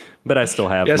game, but I still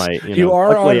have my. You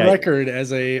are on record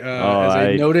as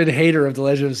a noted hater of the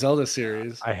Legend of Zelda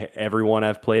series. Everyone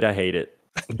I've played, I hate it.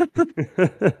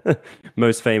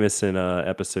 Most famous in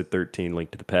episode 13,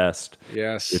 Link to the Past.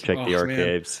 Yes. Go check the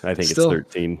archives. Man. I think it's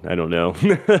 13. I don't know.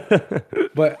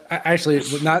 But actually,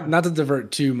 not to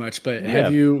divert too much, but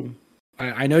have you?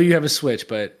 I know you have a Switch,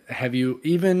 but have you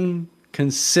even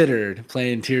considered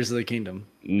playing Tears of the Kingdom?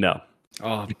 No.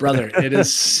 Oh, brother, it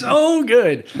is so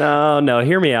good. No,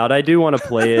 hear me out. I do want to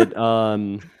play it.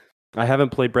 I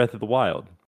haven't played Breath of the Wild.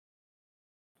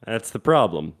 That's the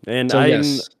problem, and so,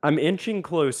 I'm inching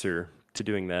closer to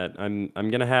doing that. I'm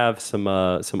gonna have some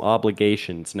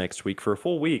obligations next week for a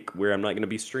full week where I'm not gonna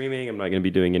be streaming. I'm not gonna be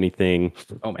doing anything.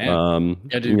 Oh man,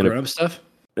 do grown up stuff?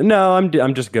 No,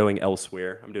 I'm just going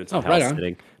elsewhere. I'm doing some house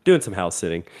sitting. Doing some house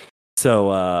sitting. So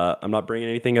I'm not bringing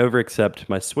anything over except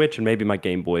my Switch and maybe my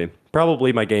Game Boy.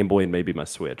 Probably my Game Boy and maybe my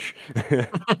Switch.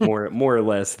 more or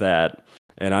less that.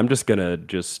 And I'm just gonna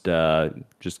just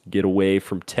get away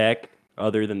from tech.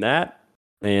 Other than that,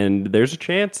 and there's a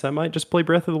chance I might just play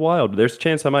Breath of the Wild. There's a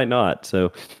chance I might not.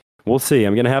 So we'll see.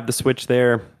 I'm gonna have the Switch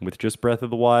there with just Breath of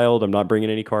the Wild. I'm not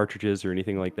bringing any cartridges or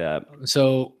anything like that.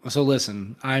 So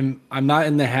listen, I'm not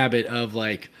in the habit of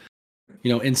like,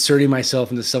 inserting myself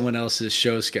into someone else's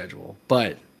show schedule.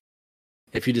 But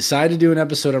if you decide to do an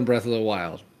episode on Breath of the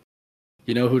Wild,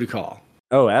 you know who to call.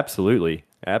 Oh, absolutely.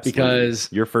 Because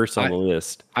you're first on the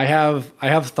list. I have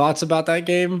thoughts about that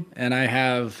game, and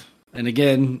and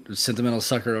again, sentimental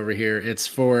sucker over here. It is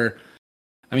for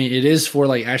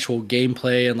like actual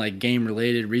gameplay and like game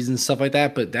related reasons, stuff like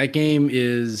that. But that game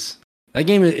is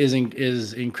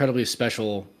incredibly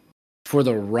special for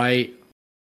the right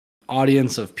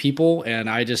audience of people, and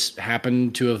I just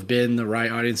happened to have been the right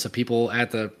audience of people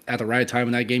at the right time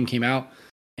when that game came out.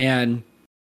 And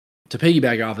to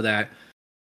piggyback off of that,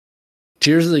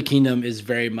 Tears of the Kingdom is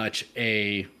very much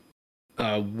a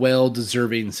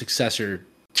well-deserving successor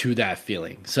to that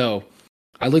feeling. So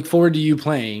I look forward to you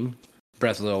playing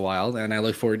Breath of the Wild, and I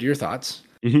look forward to your thoughts.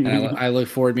 And I look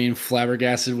forward to being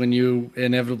flabbergasted when you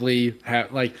inevitably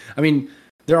have, like,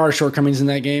 there are shortcomings in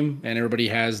that game, and everybody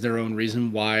has their own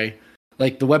reason why.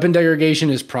 Like, the weapon degradation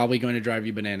is probably going to drive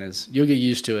you bananas. You'll get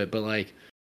used to it, but like,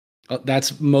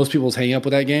 that's most people's hang up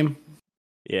with that game.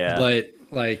 Yeah. But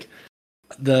like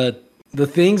the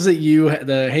things that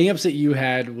the hang-ups that you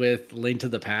had with Link to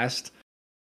the Past,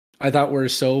 I thought were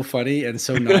so funny and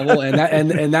so novel,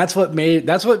 and that's what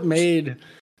made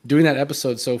doing that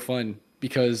episode so fun,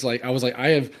 because like I was like, I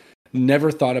have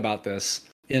never thought about this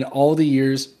in all the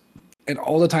years and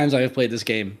all the times I have played this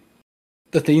game.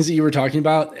 the things that you were talking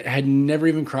about had never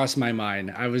even crossed my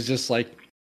mind. I was just like,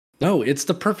 no, it's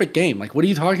the perfect game. Like, what are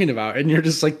you talking about? And you're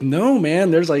just like, no,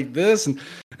 man, there's like this. And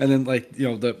then like,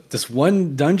 this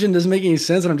one dungeon doesn't make any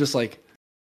sense. And I'm just like,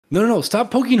 no,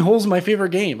 stop poking holes in my favorite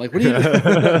game. Like, what are you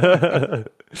doing?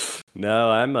 No,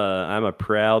 I'm a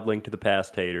proud Link to the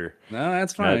Past hater. No,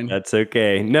 that's fine. That's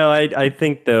okay. No, I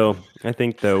think though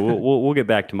we'll get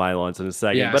back to Milons in a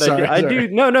second. Yeah, But sorry. I do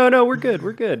no, we're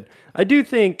good. I do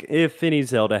think if any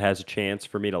Zelda has a chance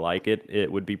for me to like it, it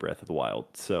would be Breath of the Wild.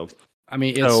 So I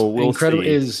mean, it's we'll incredible.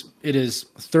 see. It is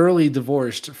thoroughly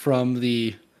divorced from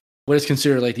what is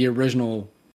considered like the original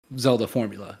Zelda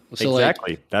formula. So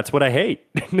exactly. That's what I hate.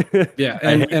 Yeah,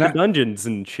 I hate the dungeons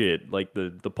and shit, like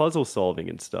the puzzle solving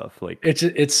and stuff. Like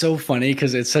it's so funny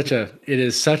because it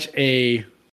is such a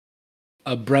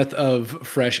breath of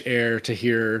fresh air to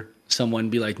hear someone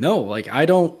be like, no, like I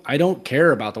don't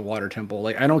care about the water temple.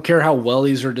 Like I don't care how well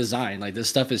these are designed. Like this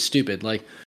stuff is stupid. Like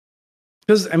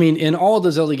because I mean, in all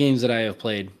the Zelda games that I have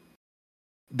played,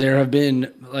 there have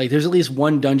been like there's at least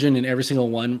one dungeon in every single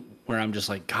one where I'm just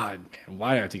like, God, man,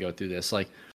 why do I have to go through this? Like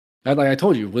I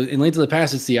told you, in Link to the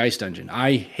Past, it's the ice dungeon.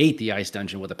 I hate the ice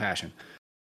dungeon with a passion.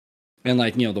 And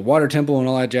like, the water temple and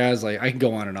all that jazz, like I can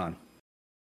go on and on.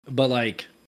 But like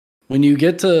when you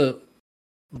get to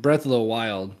Breath of the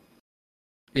Wild,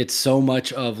 it's so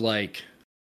much of like,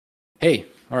 hey,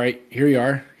 all right, here you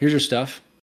are. Here's your stuff.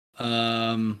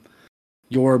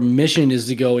 Your mission is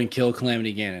to go and kill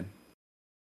Calamity Ganon.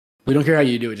 We don't care how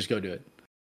you do it, just go do it.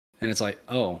 And it's like,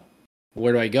 oh,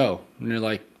 where do I go? And they're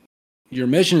like, your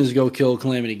mission is to go kill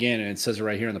Calamity Ganon. It says it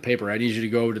right here on the paper. I need you to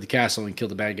go over to the castle and kill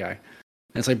the bad guy. And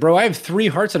it's like, bro, I have 3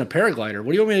 hearts and a paraglider.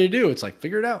 What do you want me to do? It's like,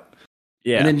 figure it out.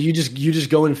 yeah. And then you just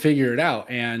go and figure it out.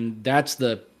 And that's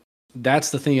the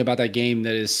thing about that game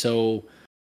that is so,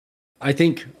 I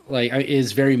think, like,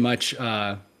 is very much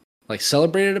like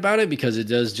celebrated about it because it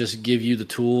does just give you the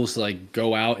tools to like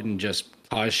go out and just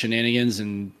cause shenanigans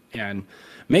and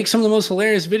make some of the most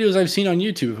hilarious videos I've seen on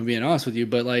YouTube, if I'm being honest with you.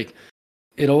 But like,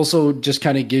 it also just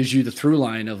kind of gives you the through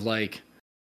line of like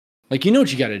you know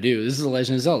what you got to do. This is the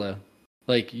Legend of Zelda.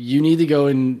 Like you need to go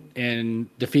and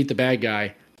defeat the bad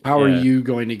guy. How are you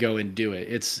going to go and do it?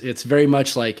 It's very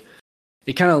much like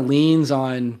it kind of leans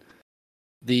on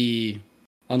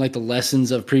like the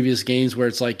lessons of previous games where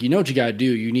it's like, you know what you got to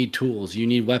do. You need tools, you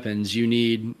need weapons, you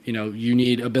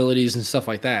need abilities and stuff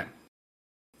like that.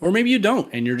 Or maybe you don't,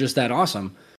 and you're just that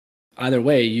awesome. Either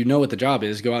way, you know what the job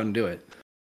is. Go out and do it.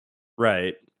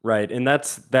 Right. And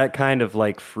that kind of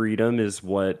like freedom is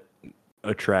what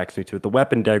attracts me to it. The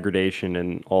weapon degradation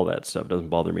and all that stuff doesn't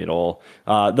bother me at all.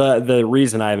 The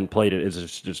reason I haven't played it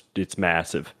is just it's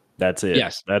massive. That's it.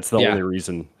 Yes. That's the only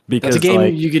reason. Because that's a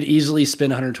game you could easily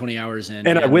spend 120 hours in,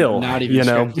 and I will. Not even,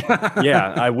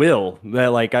 yeah, I will.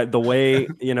 The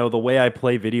way I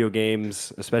play video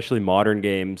games, especially modern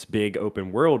games, big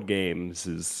open world games,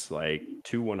 is like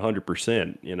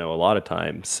 100%. A lot of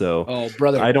times. So, oh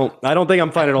brother, I don't think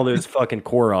I'm finding all those fucking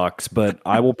Koroks, but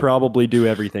I will probably do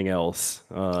everything else.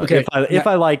 Okay, if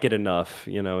I like it enough,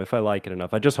 if I like it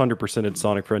enough. I just 100%ed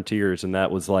Sonic Frontiers, and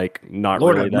that was like not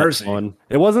Lord really have that mercy. fun.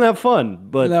 It wasn't that fun,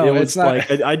 but no, it was it's not.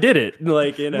 like I did it.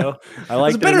 Like I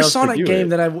like it's a better Sonic game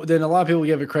than a lot of people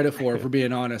give it credit for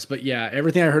being honest. But yeah,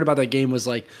 everything I heard about that game was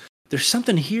like, there's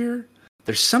something here.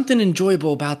 There's something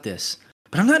enjoyable about this,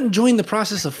 but I'm not enjoying the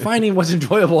process of finding what's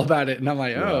enjoyable about it. And I'm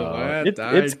like,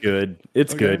 it's good.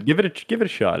 It's good. Give it a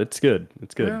shot. It's good.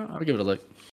 Yeah, I'll give it a look.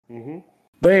 Mm-hmm.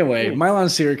 But anyway,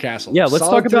 Milon's Secret Castle. Yeah, let's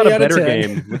talk about a better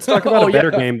game. Let's talk about a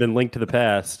better game than Link to the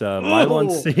Past.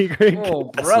 Milon's Secret Castle,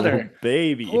 brother,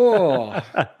 baby.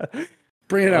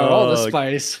 Bringing out all the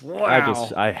spice. Wow.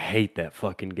 I hate that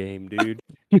fucking game, dude.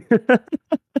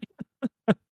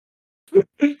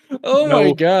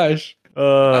 My gosh.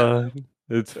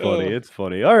 It's funny. It's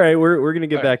funny. All right, we're gonna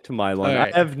get back to Milon.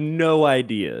 Right. I have no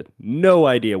idea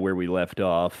where we left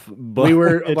off. But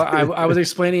I was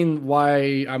explaining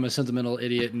why I'm a sentimental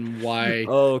idiot and why.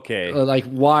 Okay. Like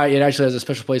why it actually has a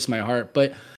special place in my heart.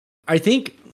 But I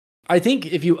think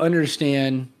if you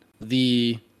understand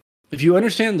the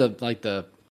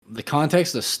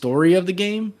context, the story of the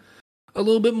game a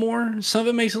little bit more, some of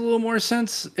it makes a little more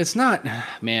sense. It's not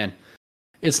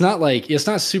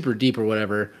super deep or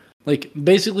whatever. Like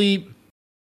basically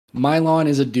Milon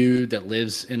is a dude that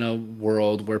lives in a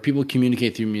world where people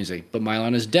communicate through music, but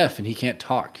Milon is deaf and he can't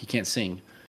talk, he can't sing.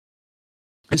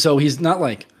 And so he's not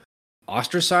like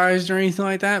ostracized or anything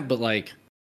like that, but like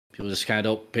people just kind of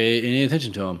don't pay any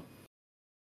attention to him.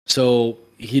 So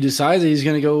he decides that he's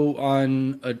going to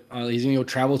go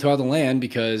travel throughout the land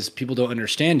because people don't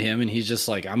understand him. And he's just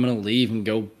like, I'm going to leave and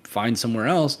go find somewhere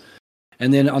else.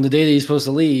 And then on the day that he's supposed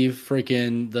to leave,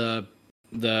 freaking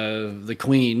the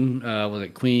queen, was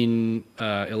it Queen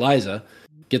Eliza,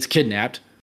 gets kidnapped,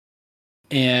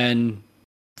 and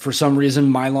for some reason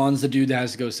Milon's the dude that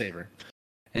has to go save her.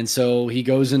 And so he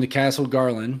goes into Castle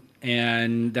Garland,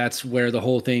 and that's where the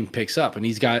whole thing picks up. And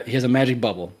he has a magic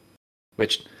bubble,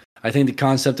 which I think the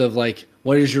concept of like,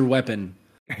 what is your weapon?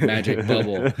 Magic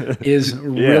bubble is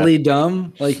really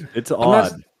dumb. Like, it's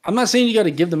odd. I'm not saying you got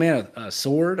to give the man a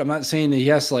sword. I'm not saying that he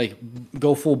has to like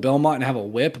go full Belmont and have a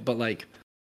whip, but like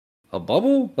a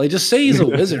bubble, like just say he's a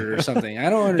wizard or something. I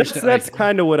don't understand. That's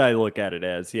kind of what I look at it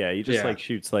as. Yeah, he just like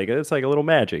shoots like it's like a little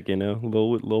magic,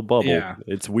 little bubble. Yeah.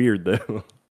 It's weird though.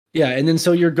 Yeah, and then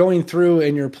so you're going through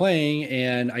and you're playing,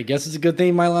 and I guess it's a good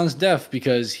thing Milon's deaf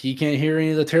because he can't hear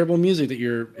any of the terrible music that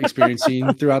you're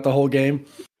experiencing throughout the whole game.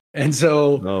 And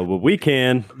so, oh, but we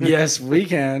can. Yes, we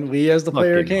can. We as the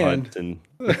player can.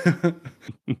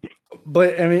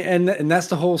 But I mean, and that's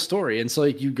the whole story. And so,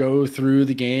 like, you go through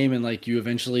the game, and like you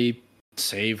eventually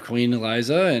save Queen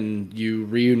Eliza, and you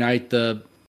reunite the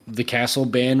castle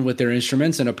band with their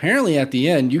instruments. And apparently, at the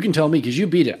end, you can tell me because you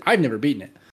beat it. I've never beaten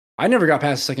it. I never got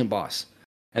past the second boss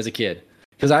as a kid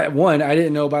because I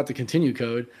didn't know about the continue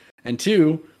code, and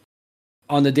two,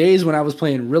 on the days when I was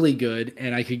playing really good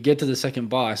and I could get to the second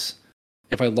boss,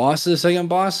 if I lost to the second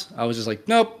boss, I was just like,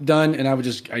 nope, done, and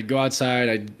I'd go outside,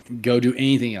 I'd go do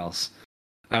anything else.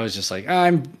 I was just like,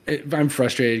 I'm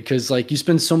frustrated because like you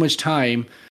spend so much time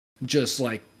just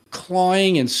like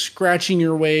clawing and scratching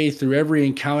your way through every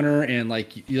encounter, and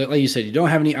like you said, you don't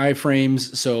have any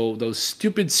iframes, so those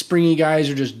stupid springy guys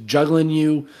are just juggling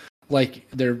you like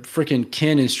they're freaking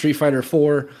Ken in Street Fighter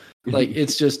 4. Like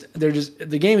it's just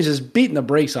the game is just beating the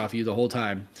brakes off you the whole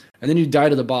time, and then you die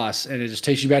to the boss, and it just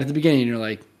takes you back to the beginning, and you're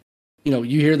like,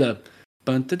 you hear the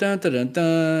dun dun dun dun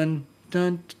dun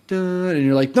dun dun, and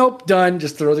you're like, nope, done.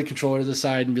 Just throw the controller to the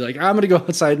side and be like, I'm gonna go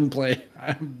outside and play.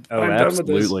 I'm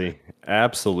absolutely. Done with this.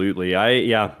 Absolutely.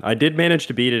 I did manage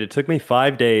to beat it. It took me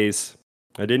 5 days.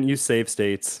 I didn't use save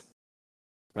states.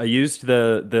 I used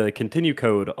the continue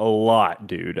code a lot,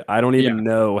 dude. I don't even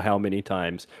know how many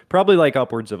times. Probably like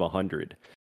upwards of 100.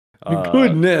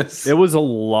 Goodness. It was a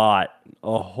lot,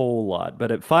 a whole lot.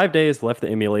 But at 5 days, left the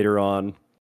emulator on.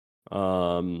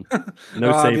 No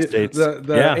save states.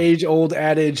 The age-old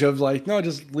adage of like, no,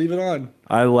 just leave it on.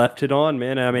 I left it on,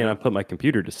 man. I mean, I put my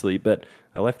computer to sleep, but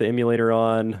I left the emulator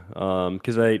on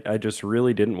because I just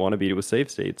really didn't want to beat it with save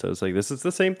states. I was like, this is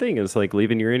the same thing as like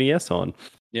leaving your NES on.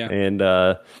 Yeah. And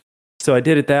so I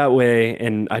did it that way,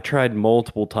 and I tried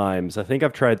multiple times. I think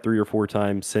I've tried 3 or 4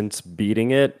 times since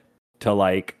beating it to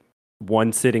like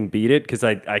one sitting beat it because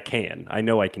I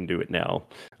know I can do it now.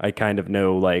 I kind of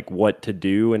know like what to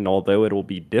do, and although it'll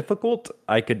be difficult,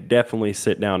 I could definitely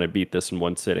sit down and beat this in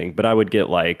one sitting. But I would get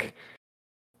like,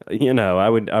 I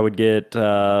would get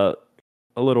a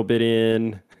little bit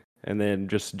in and then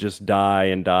just die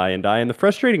and die and die. And the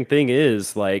frustrating thing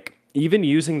is like even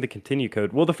using the continue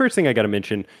code. Well, the first thing I got to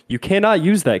mention, you cannot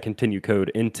use that continue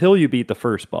code until you beat the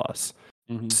first boss.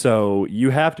 Mm-hmm. So you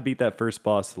have to beat that first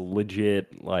boss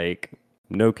legit, like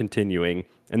no continuing.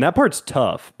 And that part's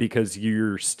tough because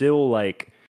you're still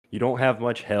like, you don't have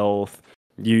much health.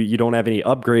 You don't have any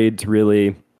upgrades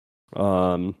really.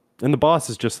 And the boss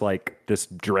is just like this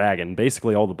dragon.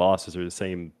 Basically all the bosses are the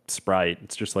same sprite.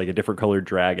 It's just like a different colored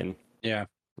dragon. Yeah.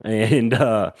 And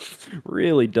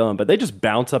really dumb, but they just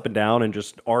bounce up and down and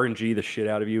just RNG the shit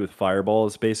out of you with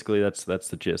fireballs. Basically that's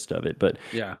the gist of it. But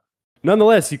yeah.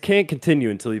 Nonetheless, you can't continue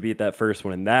until you beat that first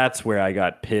one, and that's where I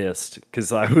got pissed,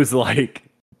 because I was like,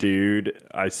 dude,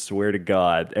 I swear to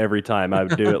God, every time I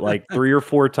would do it like 3 or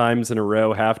 4 times in a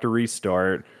row, have to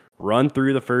restart, run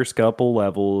through the first couple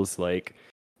levels, like,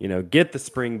 get the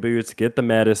spring boots, get the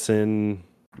medicine,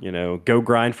 go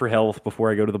grind for health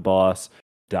before I go to the boss,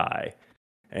 die.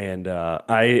 And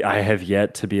I have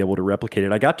yet to be able to replicate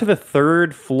it. I got to the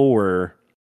 3rd floor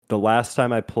the last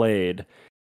time I played,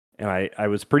 and I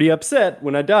was pretty upset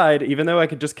when I died, even though I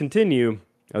could just continue.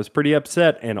 I was pretty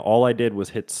upset, and all I did was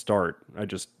hit start. I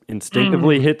just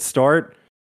instinctively hit start,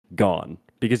 gone.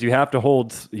 Because you have to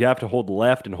hold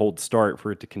left and hold start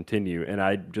for it to continue. And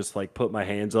I just like put my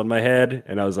hands on my head,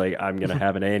 and I was like, I'm gonna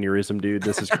have an aneurysm, dude.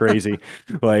 This is crazy.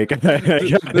 Like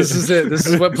this is it. This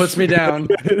is what puts me down.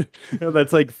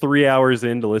 That's like 3 hours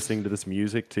into listening to this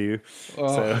music too.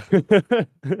 So.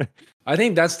 I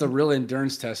think that's the real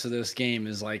endurance test of this game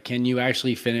is like, can you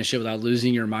actually finish it without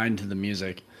losing your mind to the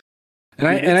music? And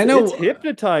I know it's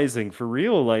hypnotizing for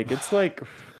real. Like it's like,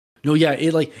 no, yeah,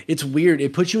 it's weird.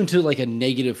 It puts you into like a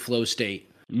negative flow state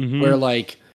where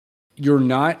like you're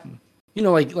not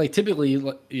like typically,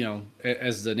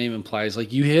 as the name implies,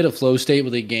 like you hit a flow state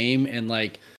with a game, and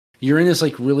like you're in this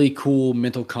like really cool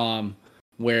mental calm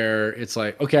where it's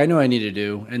like, okay, I know what I need to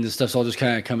do, and this stuff's all just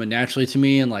kind of coming naturally to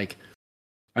me, and like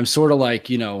I'm sort of like,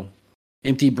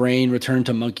 empty brain, return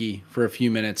to monkey for a few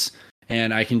minutes,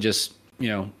 and I can just,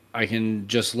 I can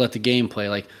just let the game play.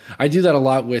 Like I do that a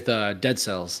lot with Dead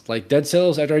Cells. Like Dead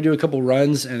Cells, after I do a couple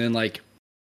runs, and then like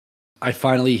I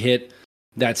finally hit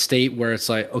that state where it's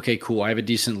like, okay, cool, I have a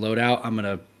decent loadout. I'm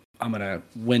gonna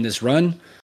win this run.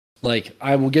 Like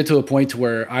I will get to a point to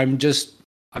where I'm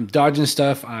dodging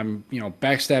stuff. I'm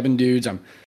backstabbing dudes.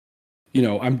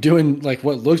 I'm doing like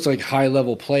what looks like high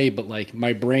level play, but like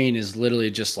my brain is literally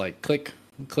just like click,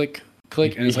 click,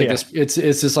 click, and it's like this.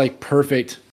 It's this like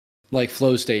perfect like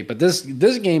flow state. But this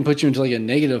game puts you into like a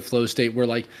negative flow state where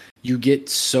like you get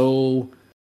so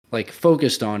like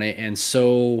focused on it and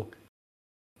so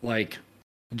like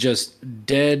just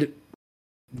dead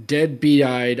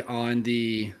beat-eyed on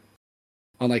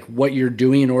like what you're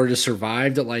doing in order to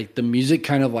survive, that like the music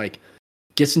kind of like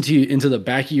gets into the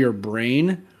back of your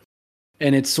brain,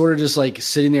 and it's sort of just like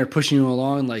sitting there pushing you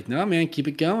along like, no man, keep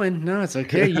it going, no, it's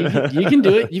okay, you can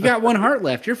do it, you've got one heart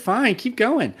left, you're fine, keep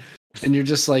going. And you're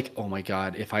just like, oh my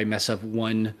god, if I mess up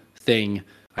one thing,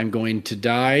 I'm going to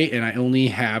die, and I only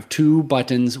have 2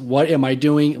 buttons, what am I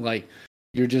doing? Like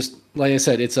you're just, like I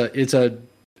said,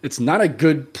 it's not a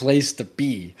good place to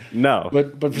be. No.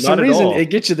 But for some reason, it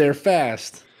gets you there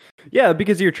fast. Yeah,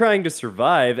 because you're trying to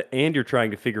survive and you're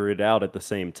trying to figure it out at the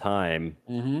same time.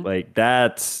 Mm-hmm. Like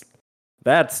that's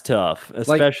tough,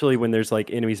 especially when there's like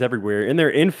enemies everywhere and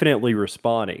they're infinitely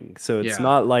respawning. So it's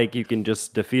not like you can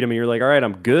just defeat them and you're like, all right,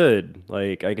 I'm good.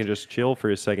 Like I can just chill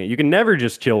for a second. You can never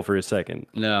just chill for a second.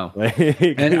 No.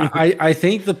 And I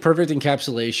think the perfect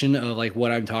encapsulation of like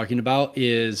what I'm talking about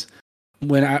is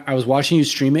when I was watching you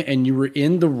stream it and you were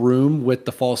in the room with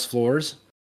the false floors,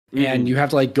 and you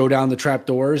have to like go down the trap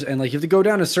doors, and like you have to go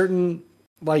down a certain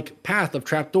like path of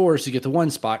trap doors to get to one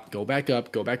spot, go back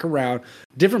up, go back around,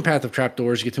 different path of trap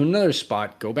doors, get to another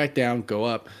spot, go back down, go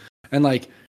up. And like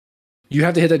you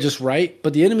have to hit that just right,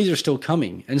 but the enemies are still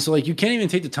coming. And so like you can't even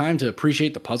take the time to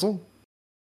appreciate the puzzle.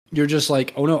 You're just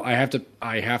like, oh no, I have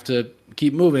to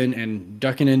keep moving and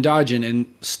ducking and dodging, and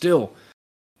still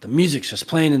the music's just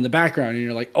playing in the background, and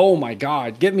you're like, oh my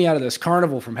god, get me out of this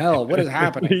carnival from hell. What is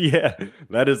happening? Yeah,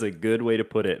 that is a good way to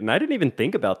put it. And I didn't even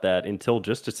think about that until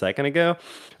just a second ago.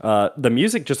 The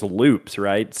music just loops,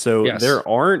 right? So there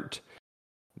aren't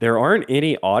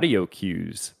any audio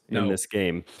cues in this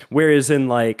game. Whereas in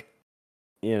like,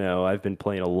 I've been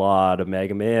playing a lot of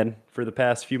Mega Man for the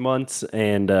past few months,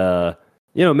 and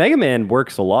Mega Man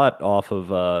works a lot off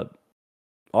of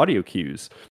audio cues.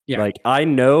 Yeah. Like I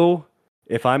know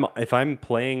if I'm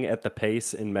playing at the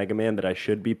pace in Mega Man that I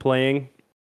should be playing,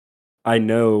 I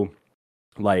know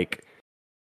like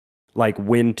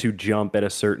when to jump at a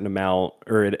certain amount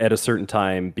or at a certain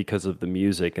time because of the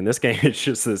music. In this game, it's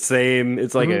just the same.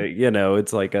 It's like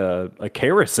it's like a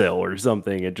carousel or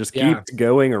something. It just keeps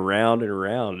going around and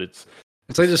around. It's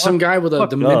like there's some guy with a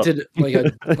demented,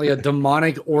 like a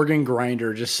demonic organ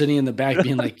grinder just sitting in the back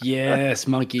being like, yes,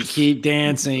 monkey, keep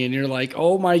dancing. And you're like,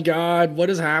 oh my God, what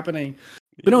is happening?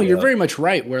 But no, you're very much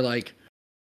right. Where like,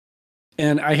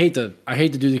 and I hate to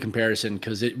do the comparison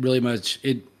because it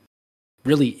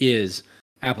really is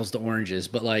apples to oranges.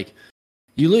 But like,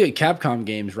 you look at Capcom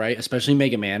games, right? Especially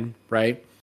Mega Man, right?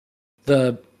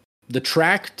 The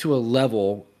track to a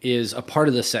level is a part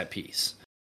of the set piece.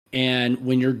 And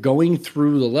when you're going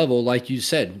through the level, like you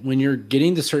said, when you're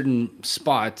getting to certain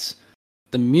spots,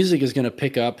 the music is going to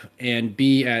pick up and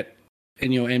be at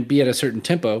a certain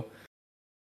tempo,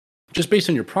 just based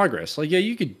on your progress. Like, yeah,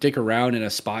 you could dick around in a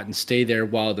spot and stay there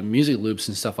while the music loops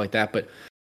and stuff like that. But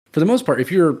for the most part,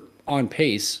 if you're on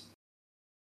pace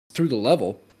through the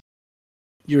level,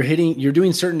 you're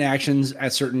doing certain actions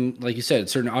at certain, like you said,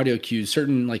 certain audio cues,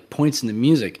 certain like points in the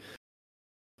music.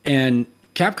 And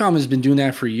Capcom has been doing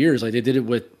that for years. Like they did it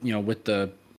with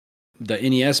the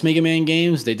NES Mega Man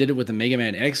games. They did it with the Mega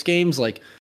Man X games. Like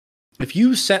if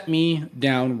you set me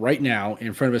down right now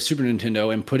in front of a Super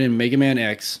Nintendo and put in Mega Man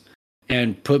X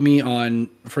and put me on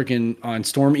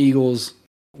Storm Eagle's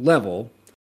level,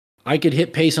 I could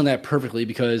hit pace on that perfectly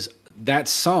because that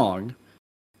song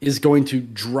is going to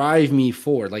drive me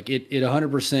forward. Like it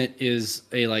 100% is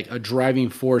a driving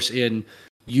force in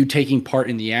you taking part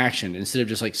in the action instead of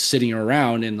just like sitting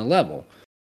around in the level.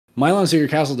 Milon Secret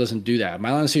Castle doesn't do that.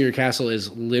 Milon Secret Castle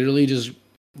is literally just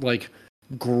like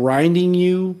grinding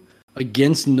you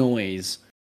against noise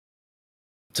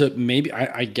to maybe,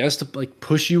 I guess, to like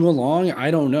push you along.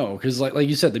 I don't know. Because like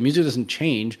you said, the music doesn't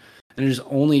change and there's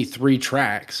only 3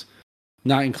 tracks.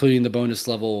 not including the bonus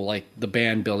level, like the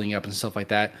band building up and stuff like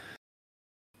that.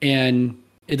 And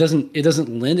it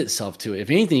doesn't lend itself to it. If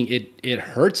anything, it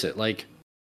hurts it. Like,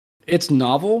 it's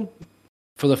novel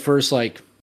for the first like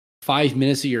 5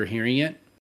 minutes that you're hearing it,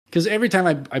 because every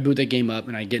time I boot that game up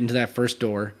and I get into that first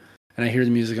door and I hear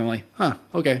the music, I'm like, huh,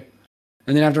 okay.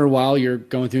 And then after a while, you're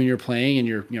going through and you're playing and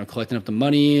you're collecting up the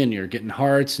money and you're getting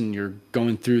hearts and you're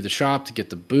going through the shop to get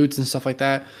the boots and stuff like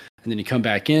that. And then you come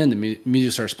back in, the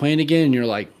music starts playing again, and you're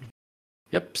like,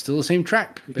 yep, still the same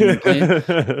track.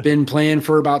 Been playing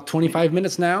for about 25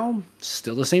 minutes now,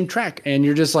 still the same track. And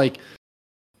you're just like,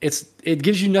 it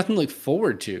gives you nothing to look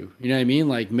forward to. You know what I mean?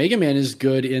 Like, Mega Man is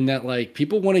good in that, like,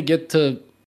 people want to get to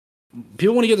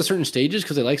certain stages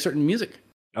because they like certain music.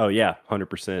 Oh yeah,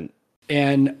 100%.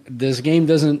 And this game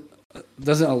doesn't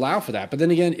allow for that. But then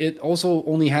again, it also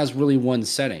only has really one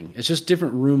setting. It's just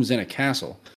different rooms in a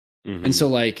castle. Mm-hmm. And so,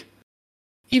 like,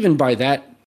 even by that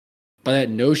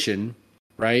notion,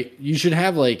 right, you should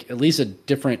have like at least a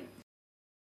different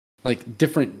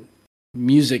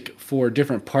music for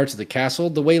different parts of the castle,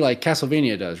 the way like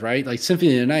Castlevania does, right? Like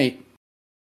Symphony of the Night,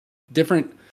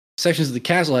 different sections of the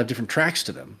castle have different tracks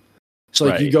to them. So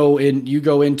like, right, you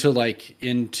go into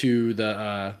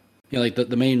the like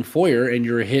the main foyer, and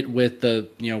you're hit with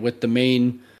the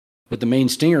main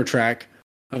stinger track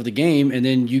of the game, and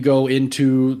then you go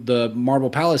into the Marble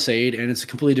Palisade, and it's a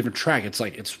completely different track. It's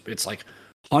like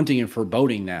haunting and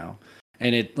foreboding now,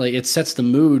 and it sets the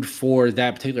mood for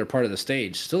that particular part of the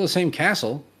stage. Still the same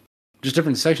castle, just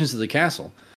different sections of the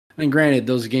castle. And granted,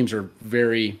 those games are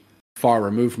very far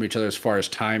removed from each other as far as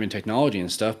time and technology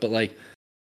and stuff, but like,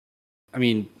 I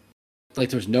mean, like,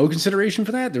 there's no consideration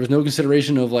for that. There was no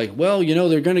consideration of like, well,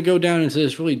 they're going to go down into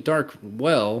this really dark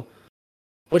well.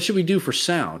 What should we do for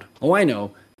sound? Oh, I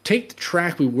know. Take the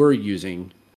track we were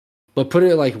using, but put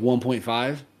it at like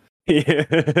 1.5.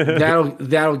 Yeah.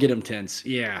 That'll get them tense.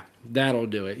 Yeah, that'll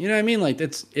do it. You know what I mean? Like,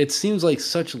 it seems like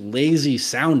such lazy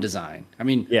sound design. I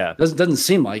mean, yeah, doesn't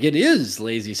seem like it is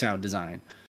lazy sound design.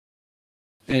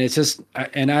 And it's just,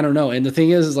 and I don't know. And the thing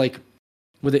is like,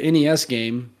 with the NES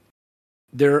game,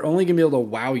 they're only going to be able to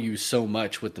wow you so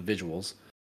much with the visuals.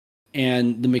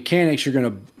 And the mechanics you're going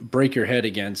to break your head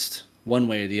against one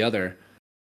way or the other.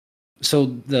 So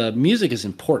the music is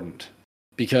important,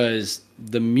 because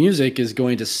the music is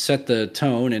going to set the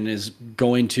tone and is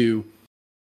going to,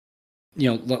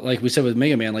 like we said with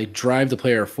Mega Man, like, drive the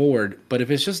player forward. But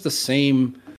if it's just the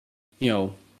same,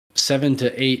 7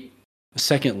 to 8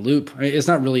 second loop, I mean, it's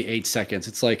not really 8 seconds.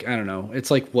 It's like, I don't know.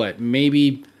 It's like what,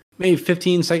 maybe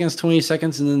 15 seconds, 20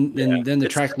 seconds, and then the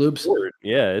track loops. Short.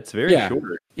 Yeah, it's very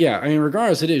short. Yeah, I mean,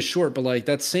 regardless, it is short, but like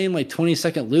that same like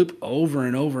 20-second loop over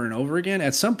and over and over again,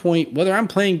 at some point, whether I'm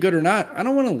playing good or not, I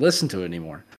don't want to listen to it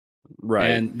anymore.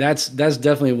 Right. And that's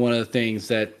definitely one of the things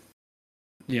that,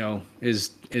 is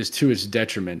to its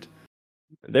detriment.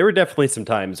 There were definitely some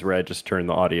times where I just turned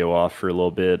the audio off for a little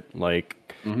bit, like,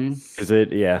 because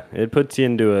it puts you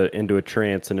into a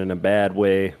trance, and in a bad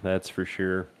way, that's for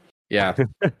sure. Yeah.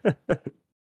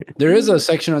 There is a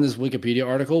section on this Wikipedia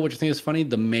article, which I think is funny.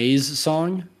 The Maze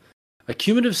Song. A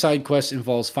cumulative side quest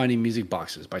involves finding music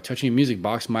boxes. By touching a music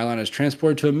box, Milon is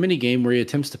transported to a minigame where he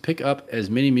attempts to pick up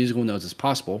as many musical notes as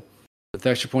possible, with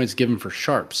extra points given for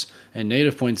sharps, and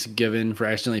negative points given for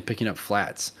accidentally picking up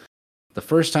flats. The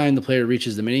first time the player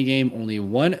reaches the minigame, only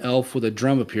one elf with a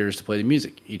drum appears to play the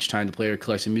music. Each time the player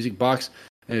collects a music box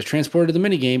and is transported to the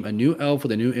minigame, a new elf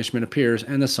with a new instrument appears,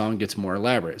 and the song gets more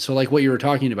elaborate. So like what you were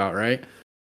talking about, right?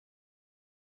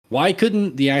 Why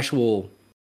couldn't the actual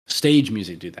stage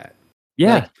music do that?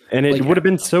 Yeah, and it would have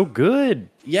been so good.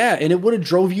 Yeah, and it would have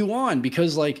drove you on,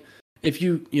 because like, if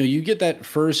you get that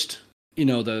first, the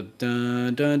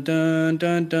dun dun dun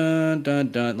dun dun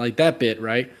dun dun, like that bit,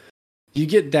 right? You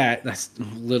get that. That's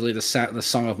literally the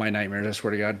song of my nightmares, I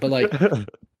swear to God. But like,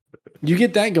 you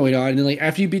get that going on, and then like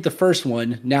after you beat the first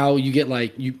one, now you get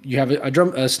like you have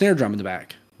a snare drum in the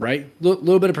back, right?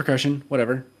 Little bit of percussion,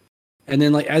 whatever. And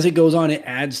then like as it goes on, it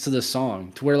adds to the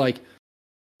song to where like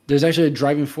there's actually a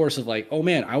driving force of like, oh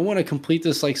man, I want to complete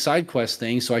this like side quest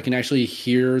thing so I can actually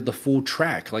hear the full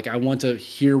track. Like I want to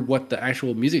hear what the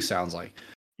actual music sounds like.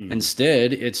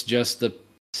 Instead, it's just the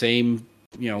same,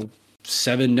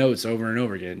 7 notes over and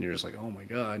over again. And you're just like, oh my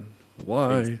God,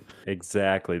 why?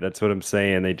 Exactly. That's what I'm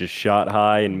saying. They just shot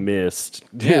high and missed.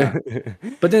 Yeah.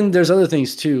 But then there's other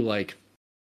things too, like,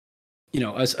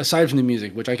 aside from the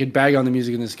music, which I could bag on the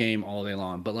music in this game all day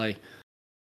long, but like,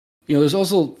 there's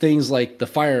also things like the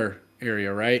fire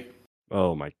area, right?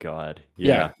 Oh my God.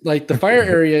 Yeah. Like the fire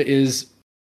area is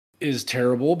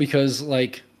terrible, because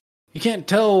like you can't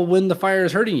tell when the fire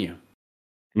is hurting you.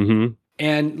 Mm-hmm.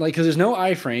 And like, because there's no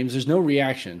iframes, there's no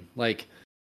reaction. Like,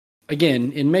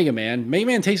 again, in Mega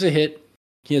Man takes a hit.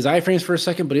 He has iframes for a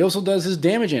second, but he also does his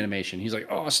damage animation. He's like,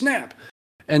 oh, snap.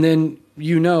 And then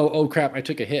oh crap, I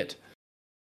took a hit.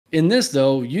 In this,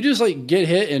 though, you just like get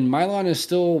hit, and Milon is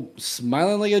still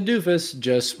smiling like a doofus,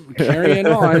 just carrying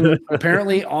on,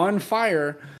 apparently on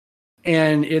fire.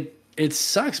 And it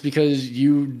sucks because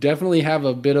you definitely have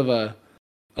a bit of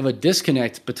a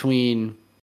disconnect between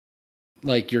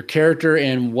like your character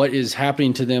and what is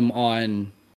happening to them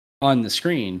on the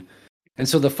screen. And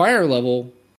so the fire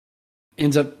level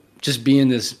ends up just being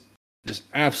this just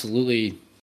absolutely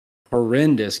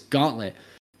horrendous gauntlet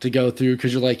to go through,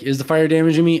 because you're like, is the fire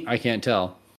damaging me? I can't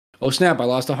tell. Oh snap, I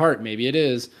lost a heart. Maybe it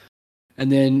is.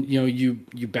 And then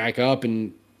you back up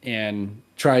and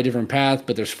try a different path,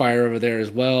 but there's fire over there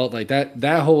as well. Like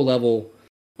that whole level.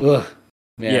 Ugh.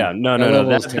 Man, yeah, no.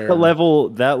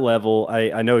 That level,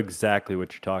 I know exactly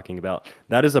what you're talking about.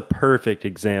 That is a perfect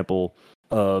example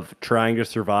of trying to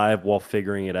survive while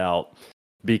figuring it out,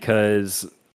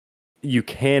 because you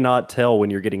cannot tell when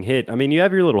you're getting hit. I mean, you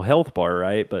have your little health bar,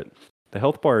 right? But the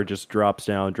health bar just drops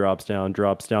down.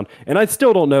 And I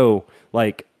still don't know,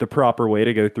 like, the proper way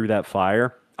to go through that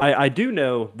fire. I do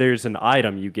know there's an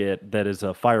item you get that is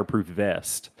a fireproof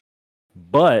vest,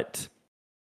 but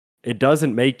it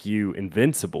doesn't make you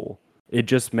invincible. It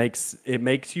just makes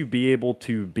you be able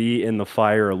to be in the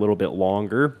fire a little bit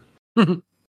longer.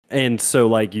 And so,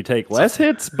 like, you take less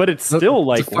hits, but it's still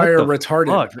like fire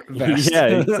retardant vest. Yeah,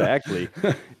 exactly.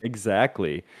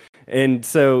 Exactly. And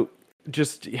so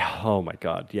just, oh my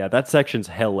God. Yeah, that section's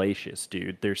hellacious,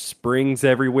 dude. There's springs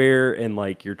everywhere, and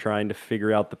like you're trying to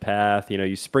figure out the path.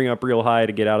 You spring up real high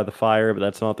to get out of the fire, but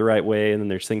that's not the right way. And then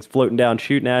there's things floating down,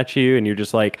 shooting at you, and you're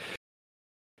just like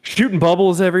shooting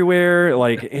bubbles everywhere,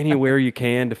 like anywhere you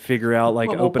can to figure out, like,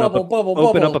 open up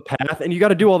a path. And you got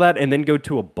to do all that and then go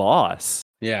to a boss.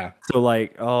 Yeah. So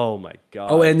like, oh my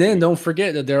God. Oh, and then don't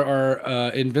forget that there are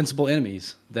invincible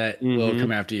enemies that will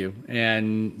come after you,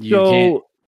 and you can't.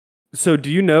 So do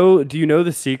you know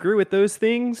the secret with those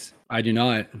things? I do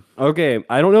not. Okay,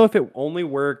 I don't know if it only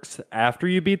works after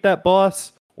you beat that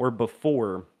boss or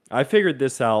before. I figured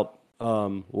this out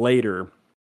later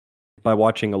by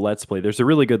watching a Let's Play. There's a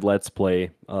really good Let's Play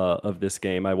of this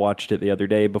game. I watched it the other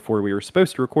day before we were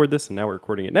supposed to record this, and now we're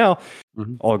recording it now.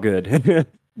 All good.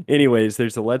 Anyways,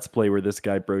 there's a Let's Play where this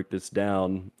guy broke this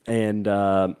down, and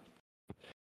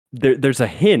there's a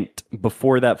hint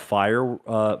before that fire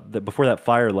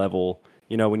level.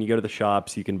 When you go to the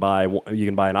shops, you can buy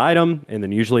an item, and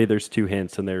then usually there's two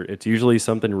hints, and it's usually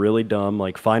something really dumb,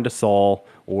 like find a Saul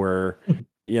or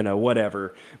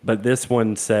whatever. But this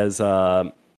one says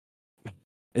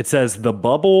it says the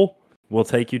bubble will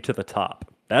take you to the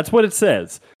top. That's what it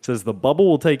says. It says the bubble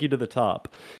will take you to the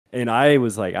top. And I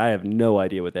was like, I have no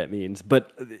idea what that means.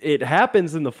 But it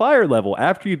happens in the fire level.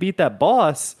 After you beat that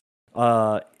boss,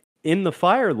 in the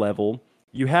fire level,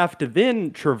 you have to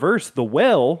then traverse the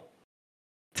well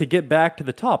to get back to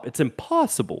the top. It's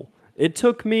impossible. It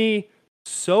took me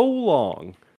so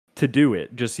long to do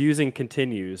it, just using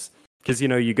continues. Because,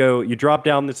 you drop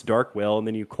down this dark well, and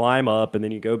then you climb up, and then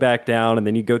you go back down, and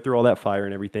then you go through all that fire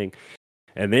and everything.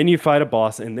 And then you fight a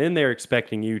boss, and then they're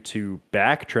expecting you to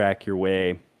backtrack your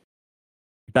way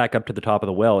back up to the top of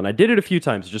the well. And I did it a few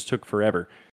times. It just took forever.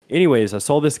 Anyways, I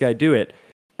saw this guy do it.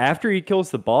 After he kills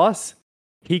the boss,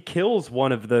 he kills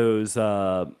one of those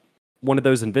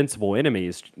invincible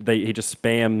enemies. He just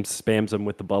spams them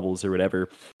with the bubbles or whatever.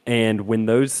 And when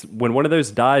one of those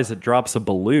dies, it drops a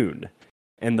balloon.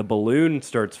 And the balloon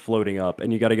starts floating up,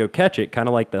 and you got to go catch it, kind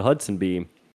of like the Hudson Bee.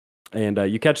 And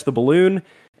you catch the balloon,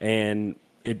 and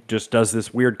it just does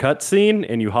this weird cutscene,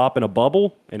 and you hop in a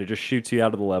bubble, and it just shoots you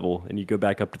out of the level, and you go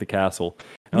back up to the castle.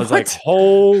 And I was like,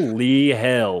 holy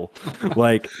hell.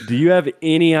 Like, do you have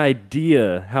any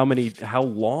idea how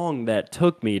long that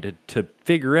took me to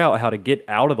figure out how to get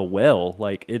out of the well?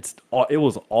 Like, it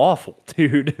was awful,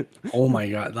 dude. Oh my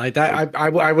God. Like that, I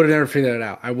would have never figured that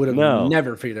out. I would have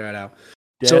never figured that out.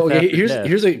 So okay,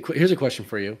 here's a question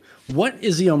for you. What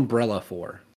is the umbrella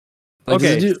for? Like,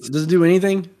 okay, does it do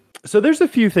anything? So there's a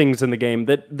few things in the game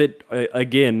that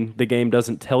again, the game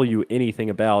doesn't tell you anything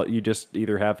about. You just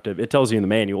either have to, it tells you in the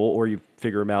manual, or you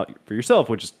figure them out for yourself,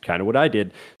 which is kind of what I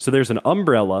did. So there's an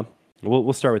umbrella.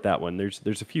 We'll start with that one. There's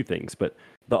a few things, but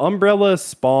the umbrella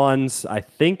spawns, I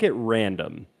think, at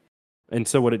random. And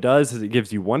so what it does is it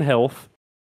gives you 1 health,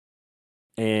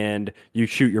 and you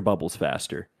shoot your bubbles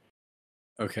faster.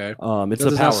 Okay. It's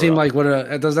does not seem like what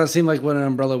an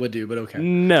umbrella would do, but okay.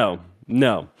 No.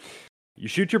 You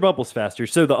shoot your bubbles faster.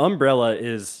 So the umbrella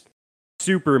is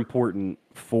super important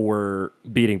for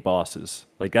beating bosses.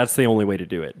 Like that's the only way to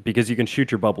do it because you can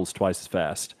shoot your bubbles twice as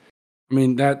fast. I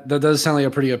mean, that does sound like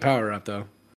a pretty good power up, though.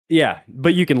 Yeah,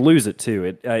 but you can lose it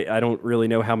too. I don't really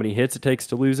know how many hits it takes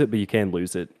to lose it, but you can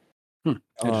lose it.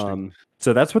 Interesting.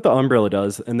 So that's what the umbrella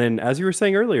does. And then, as you were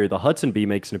saying earlier, the Hudson Bee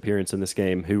makes an appearance in this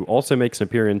game, who also makes an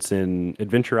appearance in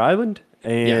Adventure Island.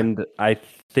 And I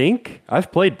think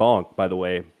I've played Bonk, by the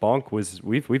way. Bonk was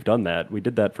we've done that. We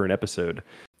did that for an episode.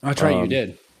 That's right, you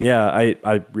did. Yeah,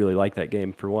 I really like that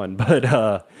game for one,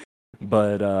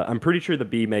 but I'm pretty sure the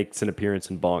bee makes an appearance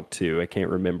in Bonk too. I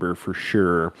can't remember for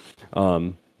sure.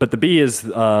 But the bee is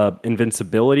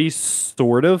invincibility,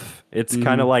 sort of. It's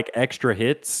kind of like extra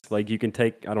hits. Like you can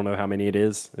take, I don't know how many it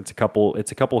is. It's a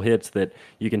couple hits that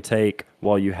you can take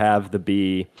while you have the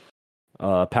bee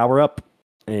power up,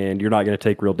 and you're not going to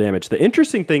take real damage. The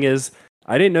interesting thing is,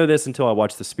 I didn't know this until I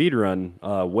watched the speed run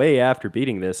way after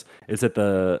beating this, is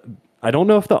that I don't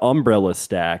know if the umbrella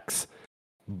stacks,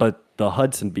 but the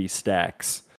Hudson Bee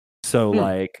stacks. So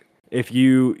like if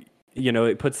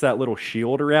it puts that little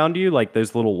shield around you, like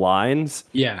those little lines.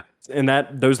 Yeah. And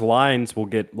those lines will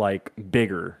get like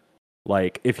bigger.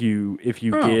 Like if you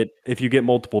get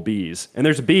multiple bees. And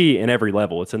there's a bee in every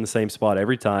level. It's in the same spot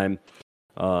every time.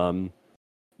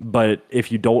 But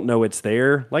if you don't know it's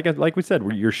there, like we said,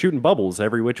 you're shooting bubbles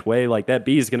every which way. Like that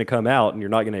bee is going to come out and you're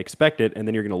not going to expect it, and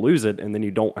then you're going to lose it, and then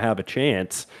you don't have a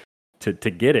chance to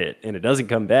get it, and it doesn't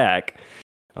come back.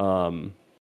 But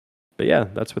yeah,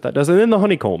 that's what that does. And then the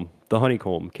honeycomb,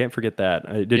 can't forget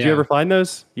that. Did you ever find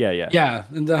those? Yeah. Yeah,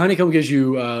 and the honeycomb gives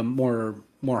you more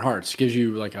hearts, gives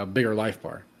you like a bigger life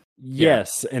bar.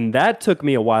 Yes, and that took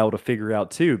me a while to figure out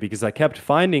too, because I kept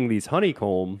finding these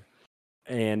honeycomb,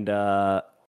 and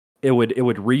it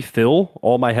would refill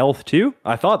all my health too.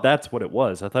 I thought that's what it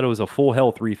was. I thought it was a full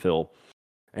health refill,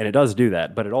 and it does do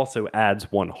that, but it also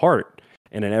adds one heart.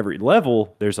 And in every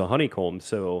level, there's a honeycomb,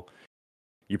 so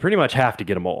you pretty much have to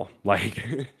get them all, like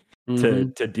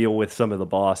to deal with some of the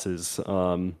bosses.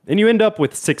 And you end up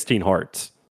with 16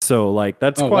 hearts. So like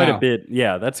that's quite a bit.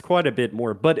 Yeah, that's quite a bit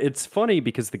more. But it's funny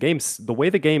because the way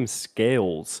the game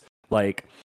scales, like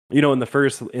in the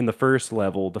first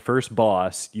level, the first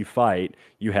boss you fight,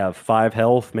 you have 5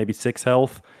 health, maybe 6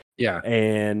 health. Yeah.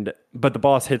 But the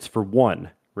boss hits for 1,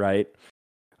 right?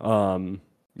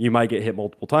 You might get hit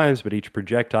multiple times, but each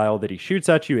projectile that he shoots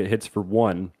at you, it hits for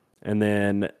 1. And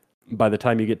then by the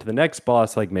time you get to the next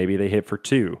boss, like maybe they hit for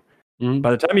 2.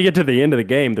 By the time you get to the end of the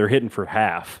game, they're hitting for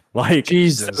half. Like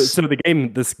Jesus. So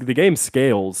the game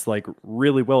scales like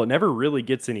really well. It never really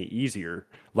gets any easier.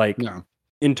 Like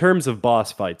in terms of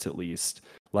boss fights, at least.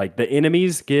 Like the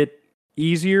enemies get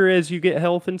easier as you get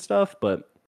health and stuff, but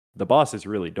the bosses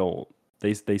really don't.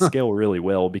 They scale really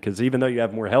well because even though you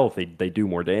have more health, they do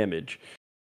more damage.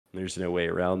 There's no way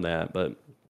around that. But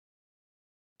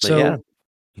so yeah.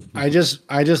 I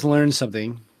just learned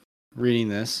something reading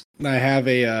this. I have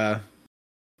a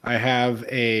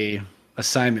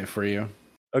assignment for you.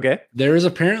 Okay. There is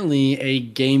apparently a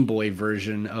Game Boy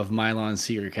version of Milon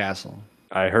Secret Castle.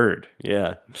 I heard.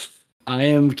 Yeah. I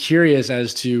am curious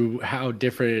as to how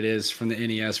different it is from the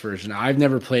NES version. I've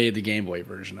never played the Game Boy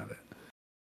version of it.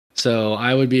 So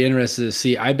I would be interested to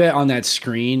see. I bet on that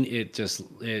screen it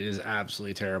is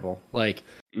absolutely terrible. Like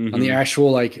on the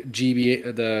actual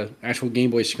the actual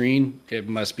Game Boy screen, it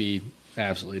must be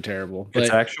absolutely terrible. But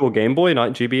it's actual Game Boy,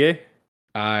 not GBA.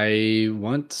 I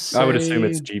would assume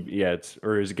it's GBA. Yeah,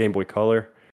 or is it Game Boy Color?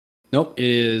 Nope, it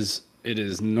is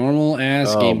normal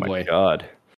as Game Boy. Oh my god.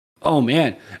 Oh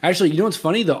man. Actually, you know what's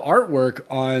funny? The artwork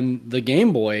on the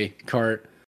Game Boy cart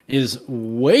is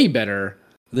way better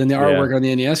than the artwork on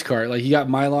the NES cart. Like you got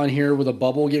Milon here with a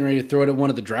bubble getting ready to throw it at one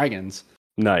of the dragons.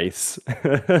 Nice.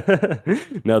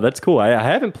 No, that's cool. I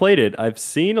haven't played it. I've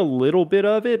seen a little bit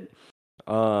of it.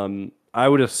 I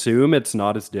would assume it's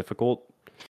not as difficult.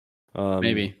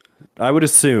 Maybe. I would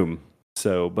assume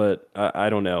so, but I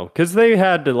don't know. Because they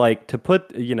had to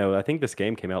put, I think this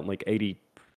game came out in like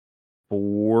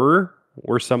 84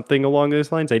 or something along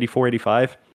those lines. 84,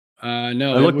 85.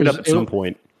 No. I looked it up at some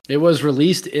point. It was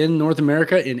released in North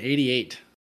America in 88.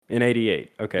 In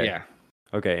 88. Okay. Yeah.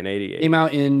 Okay, in 88. Came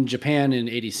out in Japan in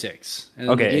 86. And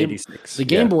okay, 86. The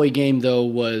Game Boy game, though,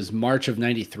 was March of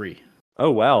 93.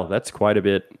 Oh, wow. That's quite a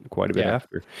bit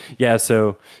after. Yeah,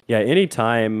 so,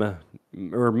 anytime,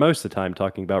 or most of the time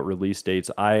talking about release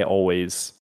dates, I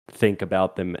always think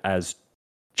about them as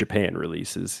Japan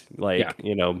releases. Like,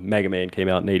 Mega Man came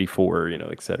out in 84,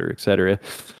 et cetera, et cetera.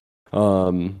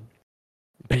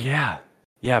 But yeah,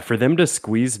 Yeah, for them to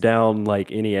squeeze down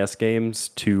like NES games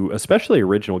to especially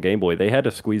original Game Boy, they had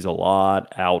to squeeze a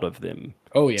lot out of them.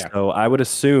 Oh yeah. So I would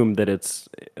assume that it's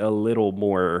a little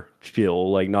more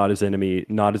chill, like not as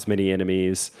many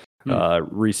enemies, Hmm.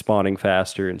 respawning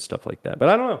faster and stuff like that. But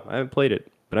I don't know. I haven't played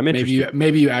it, but I'm interested.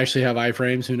 Maybe you actually have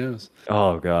iframes. Who knows?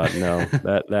 Oh God, no.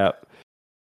 That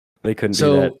they couldn't be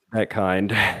So that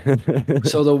kind.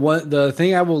 so the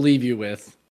thing I will leave you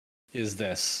with is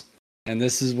this, and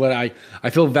this is what I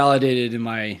feel validated in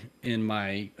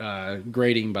my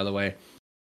grading, by the way.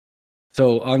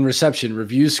 So on reception,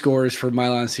 review scores for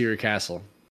Milon Seer Castle.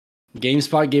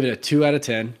 GameSpot gave it a 2 out of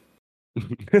 10.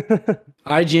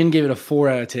 IGN gave it a 4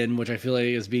 out of 10, which I feel like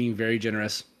is being very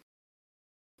generous.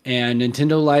 And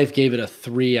Nintendo Life gave it a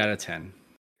 3 out of 10.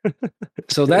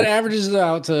 So that averages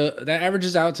out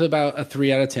to about a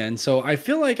 3 out of 10. So I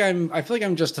feel like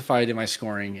I'm justified in my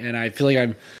scoring, and I feel like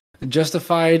I'm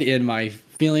justified in my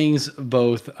feelings,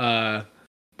 both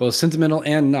sentimental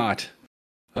and not,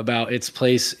 about its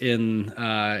place in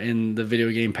the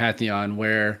video game pantheon.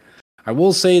 Where I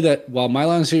will say that while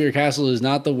Milon Seer Castle is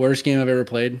not the worst game I've ever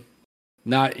played,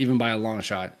 not even by a long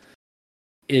shot,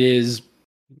 it is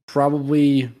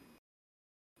probably,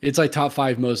 it's like top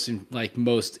 5 most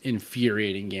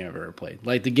infuriating game I've ever played.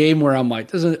 Like the game where I'm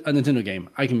like, this is a Nintendo game.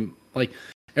 I can, like,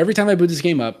 every time I boot this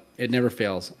game up, it never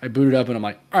fails. I boot it up and I'm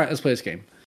like, all right, let's play this game.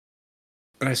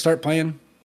 And I start playing,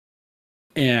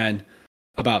 and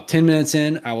about 10 minutes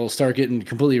in, I will start getting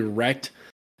completely wrecked,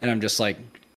 and I'm just like,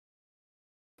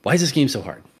 why is this game so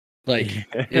hard? Like,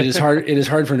 it is hard. It is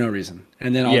hard for no reason.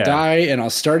 And then I'll die and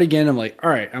I'll start again. I'm like, all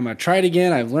right, I'm going to try it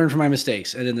again. I've learned from my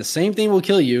mistakes. And then the same thing will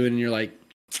kill you. And you're like,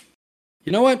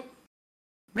 you know what?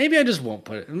 Maybe I just won't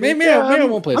put it. Maybe I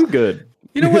won't play this. I'm good.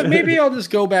 You know what? Maybe I'll just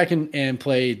go back and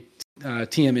play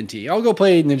TMNT. I'll go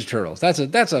play Ninja Turtles. That's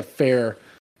a fair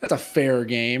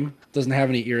game. Doesn't have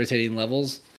any irritating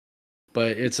levels,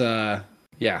 but it's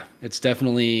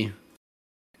definitely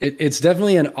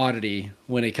an oddity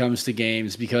when it comes to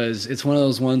games, because it's one of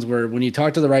those ones where when you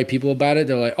talk to the right people about it,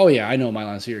 they're like, oh yeah, I know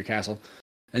Milon Seer Castle.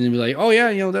 And then be like, oh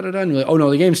yeah, da-da-da. And you're like, oh no,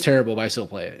 the game's terrible, but I still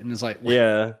play it. And it's like, what?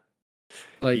 Yeah.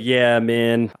 Like, yeah,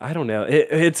 man. I don't know.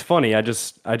 It's funny. I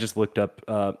just looked up.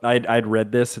 I'd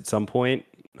read this at some point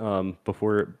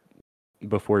before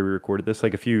we recorded this,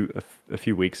 like a few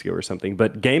weeks ago or something.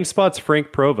 But GameSpot's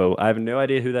Frank Provo. I have no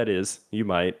idea who that is. You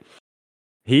might.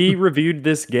 He reviewed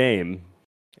this game,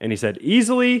 and he said,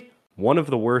 easily one of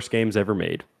the worst games ever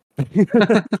made.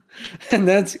 And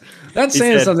that's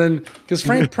saying something, because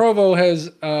Frank Provo has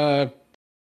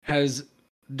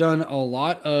done a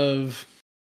lot of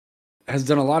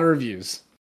reviews.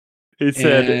 It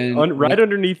said right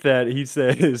underneath that, he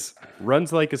says,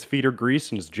 runs like his feet are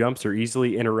greased and his jumps are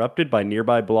easily interrupted by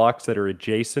nearby blocks that are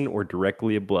adjacent or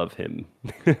directly above him.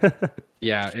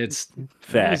 Yeah, it's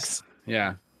facts.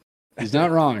 Yeah, he's not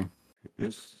wrong.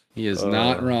 He is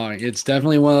not wrong. It's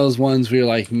definitely one of those ones where you're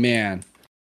like, man,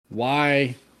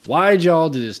 why'd y'all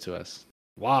do this to us?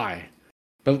 Why?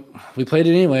 But we played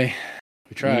it anyway.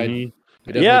 We tried. Mm-hmm.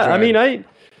 We tried. I mean,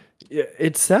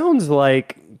 it sounds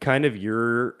like kind of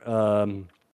your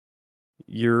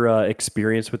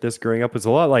experience with this growing up was a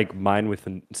lot like mine with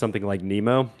something like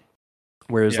Nemo.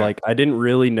 Whereas, like, I didn't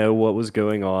really know what was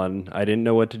going on. I didn't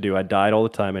know what to do. I died all the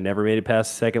time. I never made it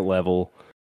past the second level.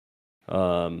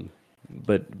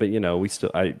 But you know, we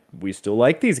still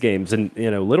like these games, and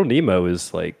you know, Little Nemo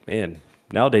is like, man,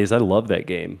 nowadays I love that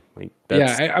game. Like,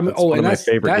 that's one of my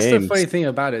favorite games. That's the funny thing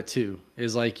about it too,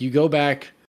 is like you go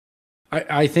back.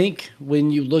 I think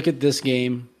when you look at this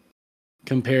game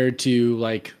compared to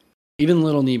like even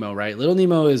Little Nemo, right? Little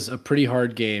Nemo is a pretty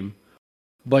hard game,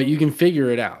 but you can figure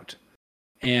it out,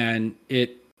 and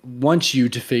it wants you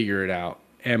to figure it out.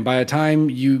 And by the time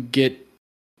you get,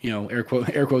 you know, air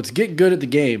quotes, get good at the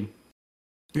game,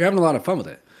 you're having a lot of fun with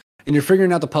it. And you're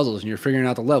figuring out the puzzles and you're figuring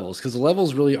out the levels, because the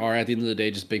levels really are, at the end of the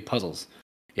day, just big puzzles.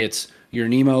 It's you're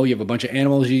Nemo, you have a bunch of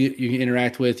animals you can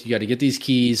interact with, you got to get these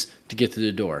keys to get through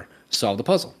the door, solve the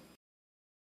puzzle.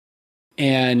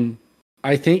 And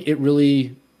I think it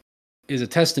really is a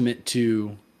testament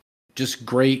to just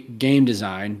great game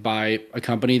design by a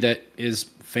company that is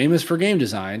famous for game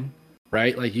design,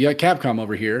 right? Like, you got Capcom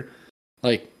over here.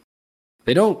 Like,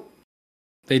 they don't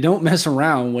mess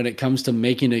around when it comes to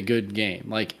making a good game.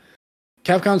 Like,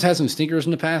 Capcom's had some stinkers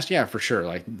in the past, yeah, for sure.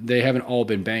 Like, they haven't all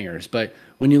been bangers. But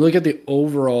when you look at the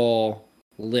overall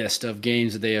list of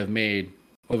games that they have made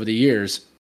over the years,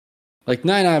 like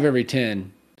 9 out of every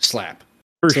 10 slap.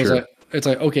 For sure. It's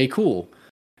like, okay, cool.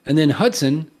 And then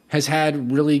Hudson has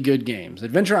had really good games.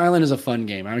 Adventure Island is a fun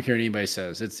game. I don't care what anybody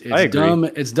says. It's dumb.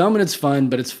 It's dumb and it's fun,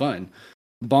 but it's fun.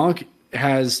 Bonk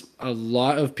has a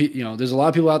lot of people. There's a lot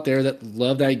of people out there that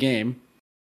love that game,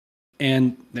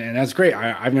 and that's great.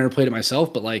 I've never played it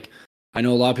myself, but like I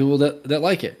know a lot of people that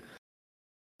like it.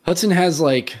 Hudson has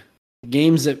like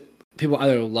games that people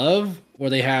either love or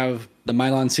they have the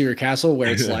Milon Seer Castle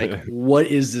where it's like, what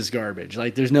is this garbage?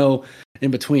 Like there's no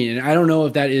in between. And I don't know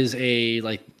if that is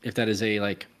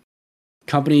a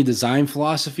company design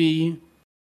philosophy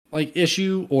like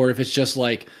issue, or if it's just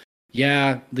like,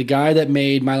 yeah, the guy that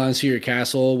made Milon Seer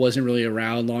Castle wasn't really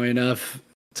around long enough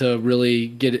to really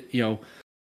get it,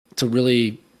 to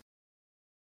really,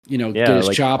 get his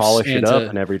like chops polish and it up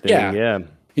and everything. Yeah.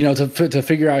 To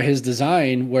figure out his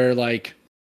design, where like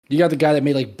you got the guy that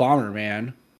made like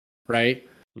Bomberman, right?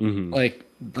 Mm-hmm.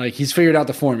 Like he's figured out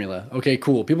the formula. Okay,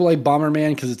 cool. People like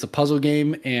Bomberman because it's a puzzle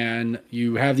game and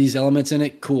you have these elements in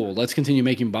it. Cool. Let's continue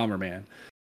making Bomberman.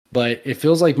 But it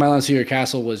feels like Milon Seer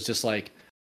Castle was just like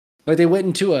they went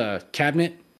into a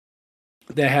cabinet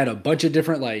that had a bunch of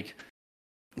different like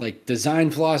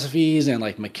design philosophies and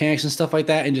like mechanics and stuff like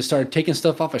that, and just started taking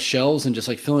stuff off of shelves and just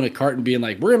like filling a cart and being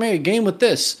like, we're gonna make a game with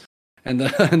this. And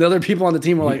the other people on the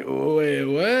team were like, oh, wait,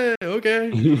 what?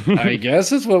 Okay, I guess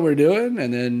that's what we're doing.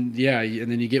 And then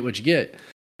and then you get what you get.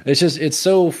 It's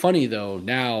so funny though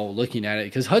now looking at it,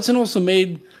 because Hudson also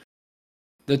made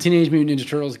the Teenage Mutant Ninja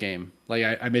Turtles game,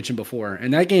 like I mentioned before,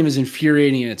 and that game is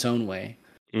infuriating in its own way.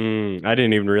 I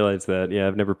didn't even realize that. Yeah,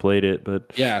 I've never played it,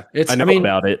 but yeah, I know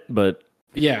about it. But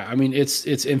yeah, I mean it's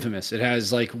infamous. It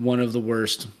has like one of the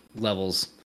worst levels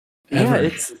ever. Yeah,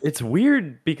 it's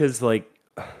weird because like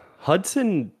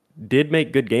Hudson did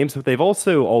make good games, but they've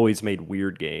also always made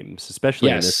weird games, especially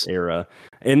in this era.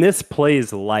 And this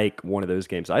plays like one of those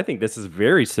games. I think this is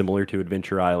very similar to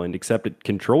Adventure Island, except it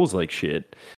controls like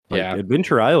shit. Like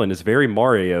Adventure Island is very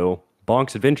Mario.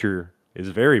 Bonk's Adventure is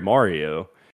very Mario.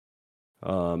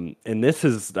 And this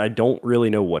is, I don't really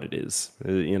know what it is.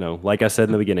 Like I said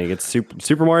in the beginning, it's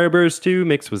Super Mario Bros. 2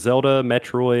 mixed with Zelda,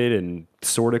 Metroid, and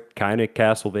sort of kind of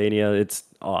Castlevania. It's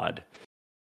odd.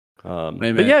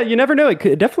 But yeah, you never know.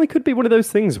 It definitely could be one of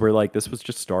those things where like this was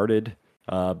just started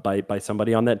by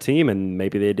somebody on that team, and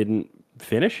maybe they didn't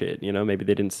finish it. Maybe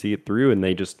they didn't see it through, and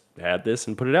they just had this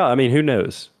and put it out. I mean, who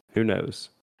knows? Who knows?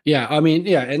 Yeah, I mean,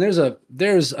 yeah, and there's a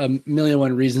million and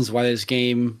one reasons why this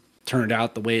game turned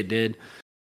out the way it did,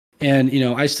 and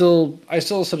I still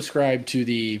subscribe to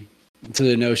the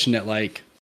notion that like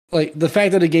the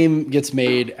fact that a game gets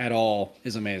made at all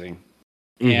is amazing,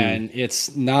 and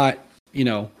it's not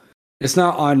it's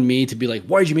not on me to be like,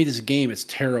 why did you make this game? It's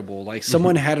terrible. Like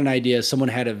someone had an idea, someone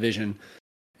had a vision,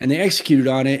 and they executed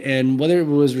on it. And whether it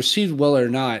was received well or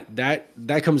not, that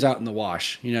comes out in the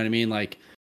wash. You know what I mean? Like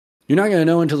you're not going to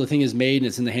know until the thing is made and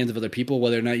it's in the hands of other people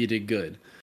whether or not you did good.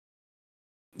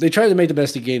 They tried to make the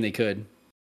best game they could,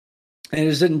 and it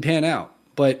just didn't pan out.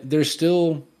 But there's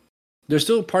still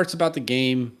parts about the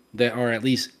game that are at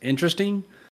least interesting.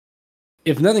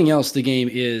 If nothing else, the game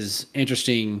is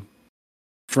interesting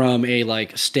from a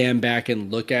like stand back and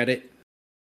look at it,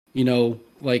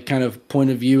 like kind of point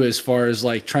of view, as far as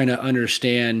like trying to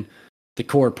understand the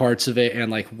core parts of it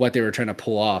and like what they were trying to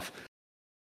pull off.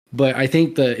 But I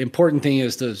think the important thing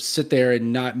is to sit there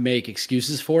and not make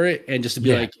excuses for it, and just to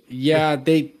be like, yeah,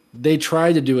 they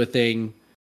tried to do a thing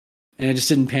and it just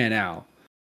didn't pan out.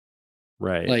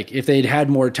 Right. Like if they'd had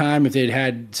more time, if they'd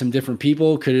had some different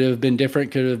people, could it have been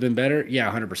different? Could it have been better?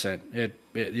 Yeah, 100%.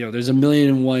 There's a million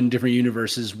and one different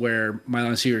universes where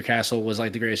Milon Seer Castle was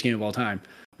like the greatest game of all time.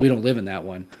 We don't live in that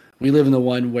one. We live in the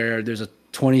one where there's a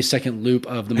 20-second loop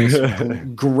of the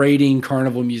most grating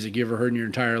carnival music you ever heard in your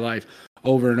entire life,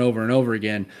 over and over and over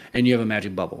again, and you have a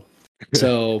magic bubble.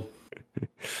 So,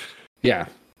 yeah.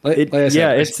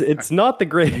 It's not the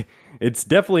great. It's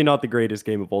definitely not the greatest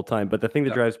game of all time. But the thing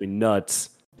that drives me nuts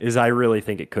is I really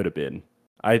think it could have been.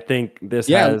 I think this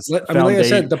has. Like I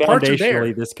said, the parts are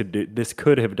there. This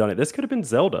could have done it. This could have been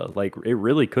Zelda. Like it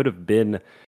really could have been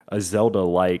a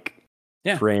Zelda-like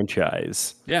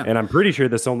franchise. Yeah, and I'm pretty sure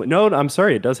this only. No, I'm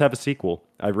sorry. It does have a sequel.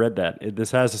 I read that. This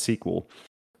has a sequel.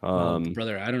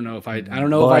 Brother, I don't know if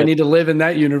I need to live in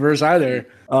that universe either.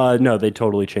 No, they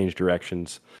totally changed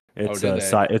directions. It's a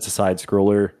side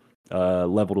scroller,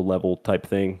 level to level type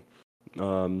thing.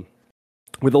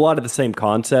 With a lot of the same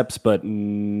concepts, but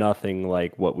nothing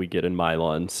like what we get in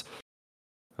Milon's.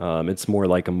 It's more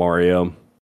like a Mario,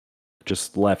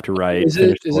 just left to right.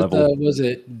 Was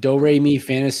it Do Re Mi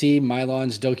Fantasy,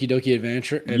 Milon's Doki Doki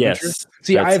Adventure? Yes.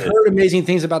 See, I've heard amazing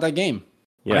things about that game.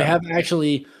 Yeah. I have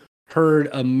actually heard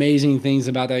amazing things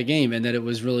about that game, and that it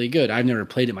was really good. I've never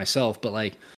played it myself, but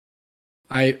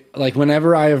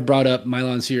whenever I have brought up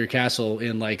Milon Seer Castle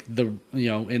in like the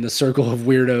in the circle of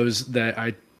weirdos that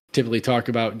I typically talk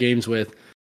about games with,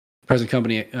 present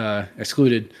company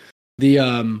excluded,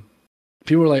 the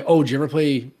people were like, "Oh, did you ever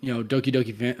play Doki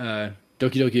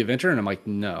Doki Adventure?" And I'm like,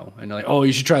 "No." And they're like, "Oh,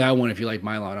 you should try that one if you like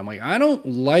Milon." I'm like, "I don't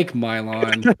like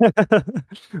Milon.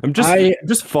 I'm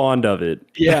just fond of it.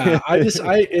 Yeah,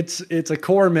 it's a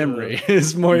core memory.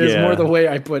 Is more the way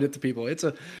I put it to people. It's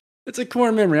a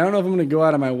core memory. I don't know if I'm going to go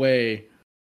out of my way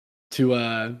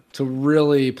to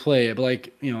really play it, but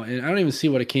like, and I don't even see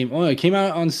what it came. Oh, it came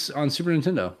out on Super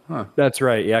Nintendo. Huh. That's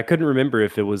right. Yeah, I couldn't remember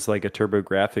if it was like a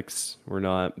TurboGrafx or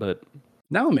not, but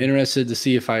now I'm interested to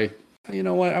see if you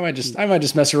know what, I might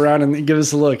just mess around and give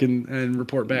us a look and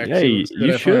report back. Hey,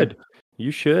 you should.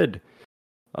 You should.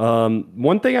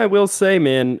 One thing I will say,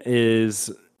 man, is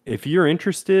if you're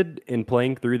interested in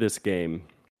playing through this game,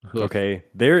 okay,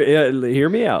 hear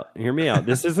me out. Hear me out.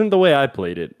 This isn't the way I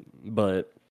played it, but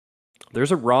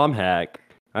there's a ROM hack.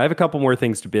 I have a couple more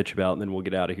things to bitch about, and then we'll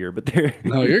get out of here. But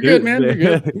no, you're good, man. You're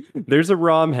good. There's a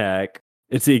ROM hack.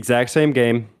 It's the exact same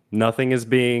game. Nothing is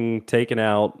being taken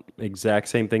out. Exact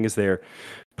same thing is there.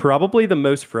 Probably the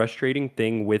most frustrating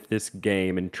thing with this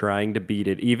game and trying to beat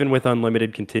it, even with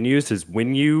unlimited continues, is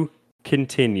when you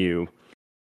continue,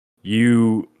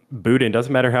 you boot in.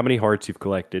 Doesn't matter how many hearts you've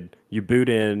collected. You boot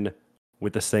in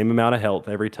with the same amount of health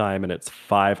every time, and it's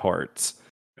 5 hearts.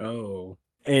 Oh.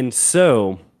 And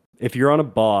so, if you're on a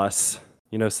boss,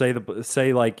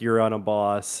 say like you're on a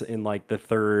boss in like the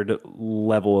 3rd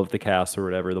level of the castle or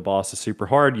whatever, the boss is super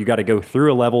hard. You got to go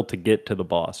through a level to get to the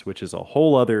boss, which is a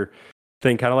whole other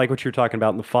thing, kind of like what you're talking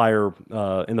about in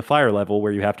the fire level,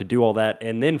 where you have to do all that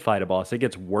and then fight a boss. It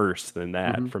gets worse than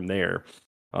that from there.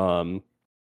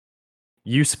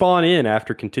 You spawn in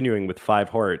after continuing with 5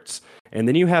 hearts, and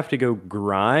then you have to go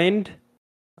grind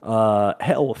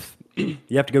health.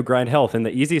 You have to go grind health, and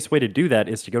the easiest way to do that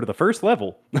is to go to the first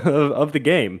level of the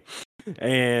game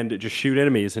and just shoot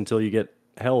enemies until you get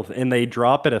health, and they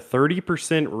drop at a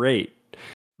 30% rate.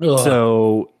 Ugh.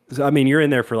 So I mean, you're in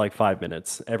there for like 5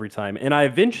 minutes every time. And I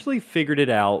eventually figured it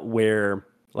out where,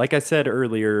 like I said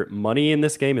earlier, money in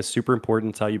this game is super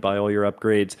important. It's how you buy all your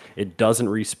upgrades. It doesn't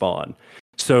respawn.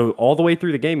 So all the way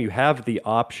through the game, you have the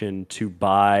option to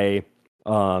buy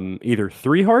either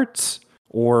 3 hearts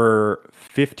or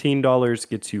 $15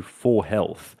 gets you full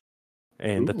health.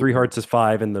 And the 3 hearts is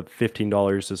 5 and the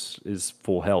 $15 is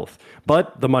full health.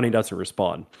 But the money doesn't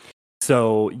respawn.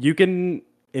 So you can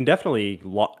indefinitely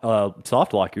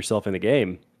soft lock yourself in the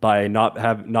game by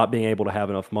not being able to have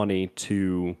enough money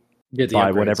to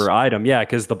buy whatever item. Yeah,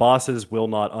 because the bosses will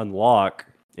not unlock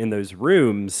in those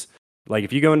rooms. Like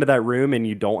if you go into that room and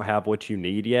you don't have what you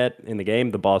need yet in the game,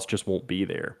 the boss just won't be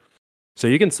there. So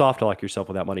you can soft lock yourself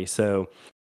with that money. So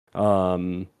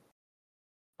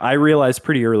I realized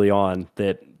pretty early on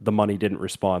that the money didn't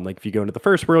respawn. Like if you go into the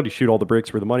first world, you shoot all the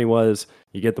bricks where the money was,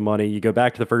 you get the money, you go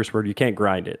back to the first world, you can't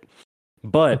grind it.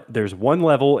 But there's one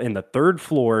level in the 3rd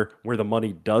floor where the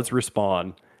money does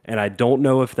respawn, and I don't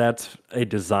know if that's a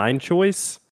design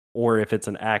choice or if it's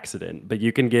an accident, but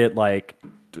you can get like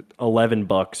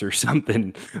 $11 or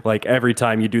something like every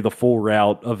time you do the full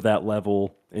route of that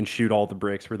level and shoot all the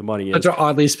bricks where the money is. That's an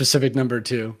oddly specific number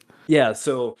too. Yeah,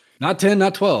 so not 10,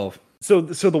 not 12. So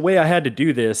the way I had to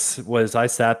do this was I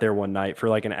sat there one night for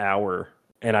like an hour,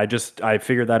 and I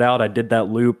figured that out. I did that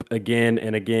loop again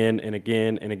and again and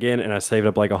again and again, and I saved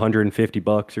up like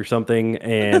 $150 or something.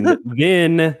 And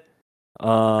then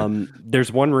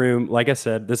there's one room, like I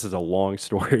said, this is a long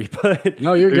story, but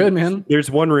no, you're good, man.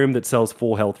 There's one room that sells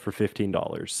full health for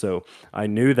 $15. So I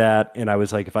knew that, and I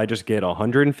was like, if I just get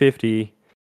 150,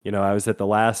 I was at the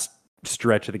last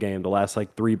stretch of the game, the last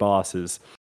like 3 bosses.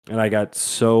 And I got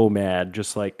so mad,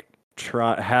 just like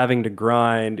having to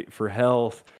grind for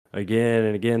health again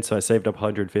and again. So I saved up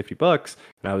 $150,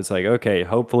 and I was like, okay,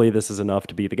 hopefully this is enough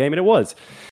to beat the game. And it was.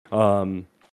 But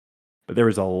there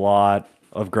was a lot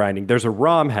of grinding. There's a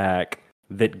ROM hack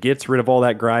that gets rid of all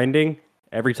that grinding.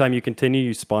 Every time you continue,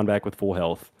 you spawn back with full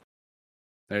health.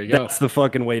 There you go. That's the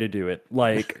fucking way to do it.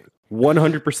 Like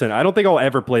 100%. I don't think I'll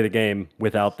ever play the game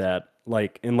without that.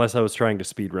 Like, unless I was trying to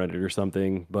speedrun it or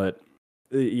something. But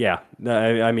yeah,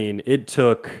 I mean, it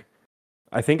took,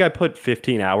 I think I put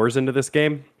 15 hours into this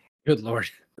game. Good Lord.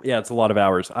 Yeah, it's a lot of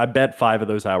hours. I bet 5 of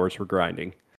those hours were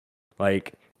grinding.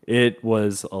 Like, it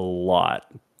was a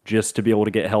lot just to be able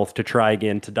to get health, to try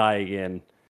again, to die again,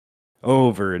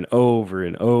 over and over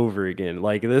and over again.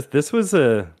 Like this game was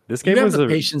the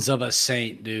patience of a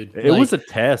saint, dude. It was a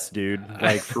test, dude.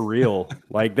 Like for real.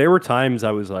 Like there were times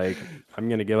I was like, I'm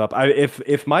gonna give up.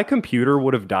 If my computer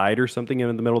would have died or something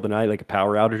in the middle of the night, like a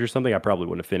power outage or something, I probably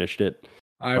wouldn't have finished it.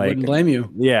 I wouldn't blame you.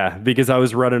 Yeah, because I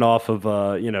was running off of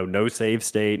no save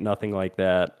state, nothing like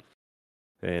that.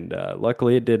 And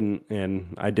luckily it didn't,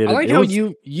 and I did I it. like It how was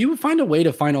you find a way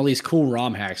to find all these cool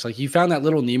ROM hacks. Like you found that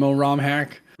little Nemo ROM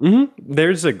hack.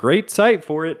 there's a great site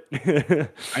for it. I'm pr-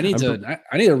 I need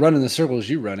to run in the circles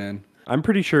you run in. I'm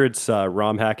pretty sure it's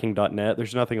romhacking.net.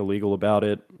 There's nothing illegal about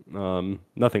it.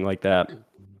 Nothing like that.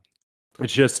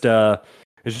 It's just a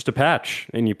patch,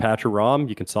 and you patch a ROM.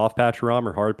 You can soft patch a ROM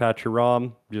or hard patch a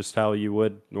ROM, just how you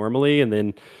would normally, and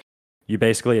then you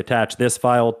basically attach this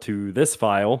file to this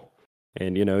file,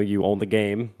 and you own the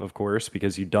game, of course,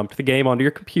 because you dumped the game onto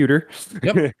your computer.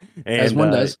 Yep, as And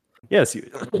one does. yes,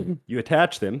 you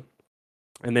attach them,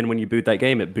 and then when you boot that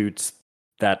game, it boots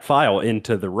that file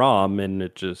into the ROM, and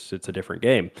it's a different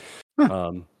game.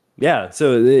 Huh, Yeah,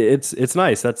 so it's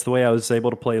nice. That's the way I was able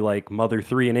to play like Mother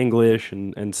 3 in English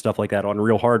and stuff like that on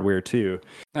real hardware too.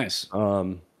 nice.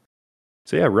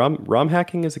 So yeah, ROM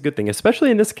hacking is a good thing, especially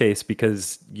in this case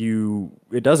because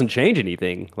it doesn't change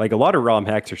anything. Like a lot of ROM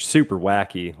hacks are super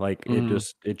wacky. Like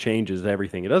it changes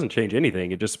everything. It doesn't change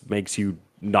anything. It just makes you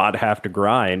not have to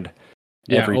grind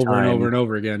Yeah, every over and over time. and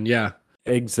over again. Yeah.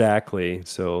 Exactly.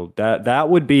 So that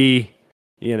would be,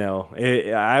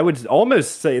 I would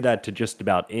almost say that to just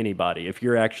about anybody if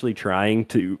you're actually trying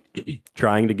to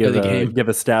Play the game. give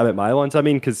a stab at Milons. I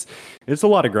mean, because it's a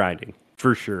lot of grinding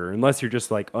for sure. Unless you're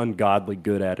just like ungodly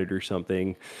good at it or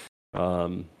something,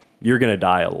 you're gonna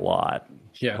die a lot,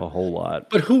 Yeah. a whole lot.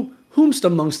 But whomst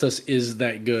amongst us is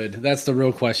that good? That's the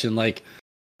real question. Like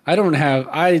I don't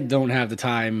have the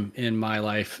time in my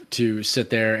life to sit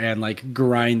there and like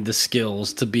grind the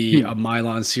skills to be a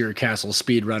Milon Seer Castle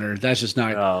speedrunner. That's just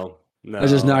not No,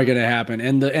 that's just no. not gonna happen.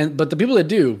 But the people that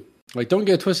do, like don't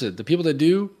get it twisted. The people that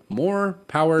do, more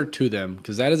power to them,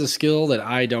 because that is a skill that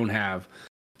I don't have.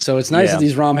 So it's nice Yeah. that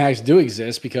these ROM hacks do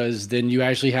exist, because then you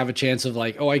actually have a chance of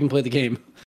like, oh, I can play the game.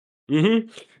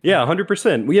 Yeah,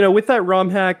 100%. With that ROM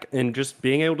hack and just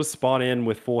being able to spawn in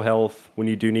with full health when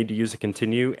you do need to use a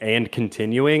continue and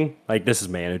continuing, like this is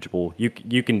manageable. You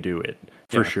can do it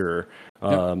for Yeah. sure.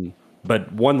 Yep.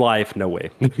 But one life, no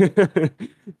way.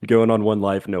 Going on one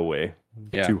life, no way.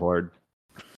 Yeah. Too hard.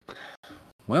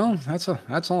 Well, that's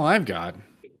all I've got.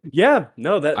 Yeah,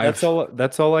 no, that's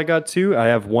all I got too. I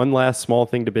have one last small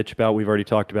thing to bitch about. We've already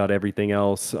talked about everything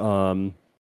else. I'll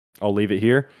leave it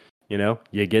here.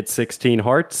 You get 16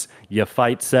 hearts, you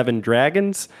fight 7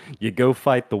 dragons, you go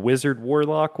fight the wizard,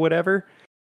 warlock, whatever,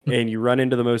 and you run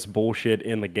into the most bullshit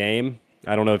in the game.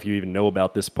 I don't know if you even know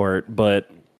about this part, but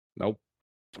Nope.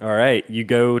 all right, you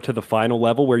go to the final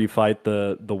level where you fight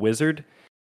the wizard,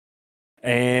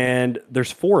 and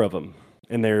there's 4 of them,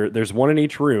 and there's one in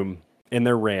each room, and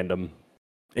they're random,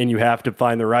 and you have to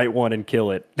find the right one and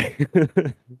kill it.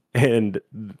 And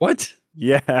What?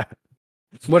 yeah,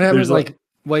 What happens? There's Like,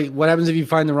 wait, what happens if you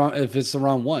find if it's the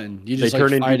wrong one? You just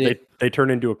fight it. They turn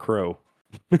into a crow.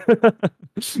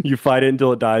 You fight it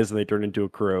until it dies, and they turn into a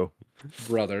crow.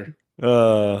 Brother.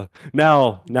 Now,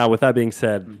 with that being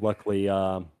said, luckily,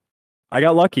 I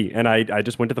got lucky, and I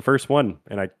just went to the first one,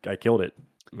 and I killed it.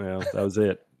 That was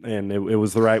it, and it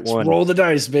was the right one. Roll the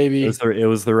dice, baby. It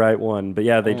was the right one. But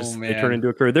yeah, they turn into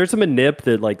a crow. There's a manip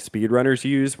that like speedrunners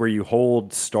use where you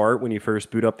hold start when you first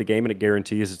boot up the game, and it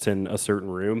guarantees it's in a certain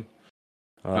room.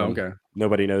 Okay.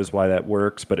 Nobody knows why that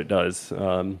works, but it does.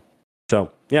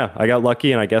 So yeah, I got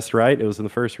lucky and I guessed right. It was in the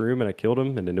first room and I killed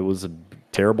him, and then it was a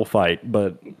terrible fight,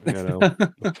 but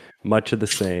much of the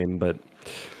same. But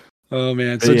oh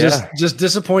man, so just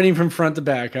disappointing from front to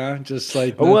back, huh? Just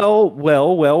like well,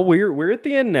 we're at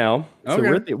the end now.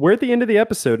 Okay. So we're at the end of the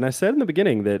episode, and I said in the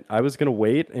beginning that I was gonna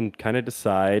wait and kind of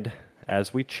decide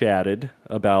as we chatted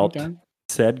about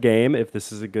said game if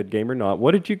this is a good game or not.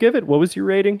 What did you give it? What was your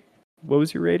rating?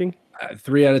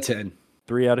 3 out of 10.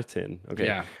 3 out of 10. Okay.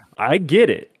 Yeah. I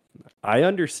get it. I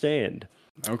understand.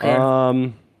 Okay.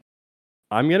 I'm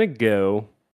gonna go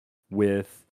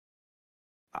with.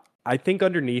 I think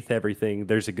underneath everything,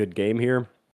 there's a good game here.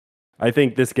 I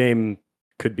think this game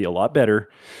could be a lot better.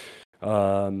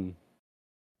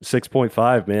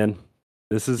 6.5, man.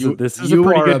 This is a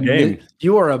pretty good game.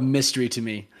 You are a mystery to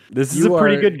me. This is a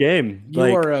pretty good game. You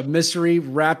are a mystery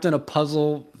wrapped in a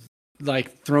puzzle,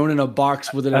 like thrown in a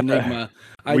box with an enigma.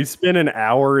 We spent an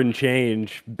hour and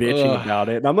change bitching about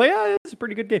it, and I'm like, it's a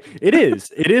pretty good game. It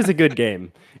is. It is a good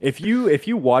game. If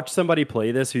you watch somebody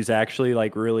play this who's actually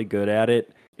like really good at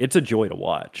it, it's a joy to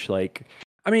watch. Like,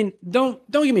 I mean, don't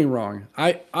get me wrong.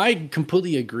 I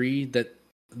completely agree that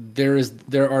there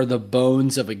are the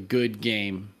bones of a good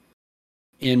game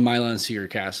in Milon Seer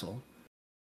Castle.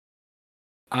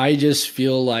 I just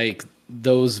feel like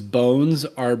those bones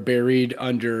are buried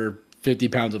under 50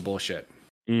 pounds of bullshit.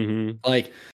 Mm-hmm.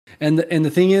 Like, and the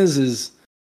thing is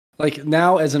like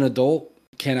now as an adult,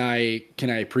 can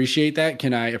I appreciate that?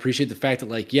 Can I appreciate the fact that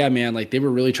like, yeah, man, like they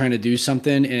were really trying to do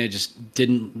something and it just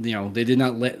didn't, they did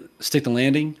not stick the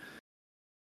landing?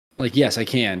 Like, yes, I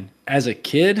can. As a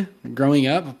kid growing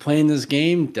up playing this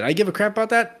game, did I give a crap about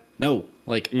that? No.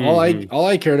 Like all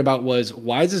I cared about was,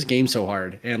 why is this game so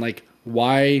hard? And like,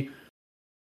 why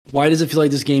does it feel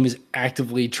like this game is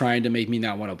actively trying to make me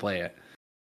not want to play it?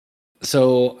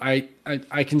 So I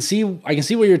can see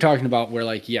what you're talking about, where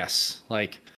like, yes,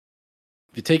 like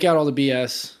if you take out all the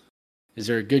BS, is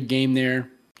there a good game there?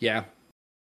 Yeah.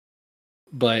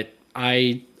 But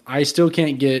I still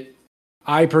can't get,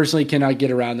 I personally cannot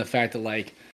get around the fact that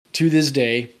like, to this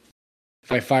day,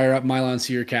 if I fire up Milon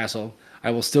Seer Castle, I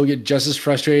will still get just as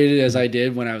frustrated as I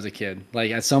did when I was a kid.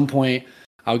 Like at some point,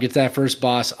 I'll get to that first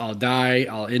boss, I'll die,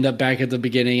 I'll end up back at the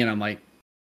beginning, and I'm like,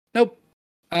 nope,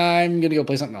 I'm gonna go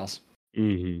play something else.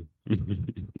 I'm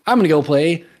gonna go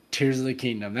play Tears of the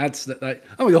Kingdom. I'm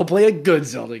gonna go play a good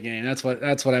Zelda game. That's what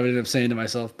I would end up saying to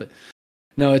myself. But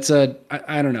no, it's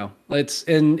I don't know.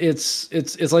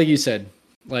 It's like you said,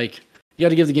 like you got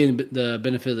to give the game the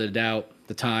benefit of the doubt,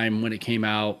 the time when it came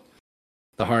out,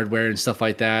 the hardware and stuff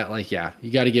like that. Like, yeah,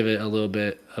 you got to give it a little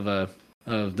bit of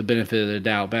the benefit of the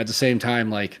doubt. But at the same time,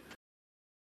 like,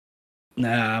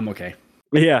 nah, I'm okay.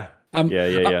 Yeah. I'm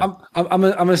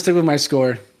gonna stick with my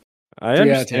score. I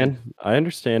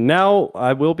understand. Now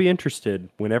I will be interested.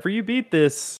 Whenever you beat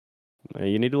this,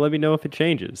 you need to let me know if it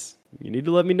changes. You need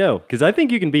to let me know, because I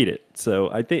think you can beat it. So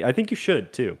I think you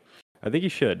should too. I think you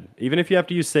should, even if you have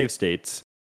to use save states.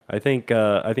 I think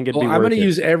it'd be worth it. I'm going to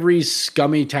use every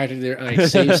scummy tactic there, like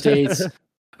save states.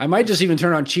 I might just even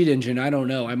turn on cheat engine. I don't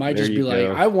know. I might just be like,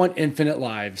 I want infinite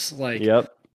lives. Like,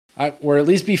 yep. Or at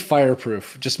least be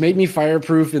fireproof. Just make me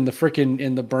fireproof in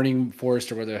the burning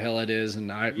forest or where the hell it is, and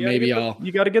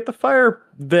you got to get the fire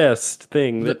vest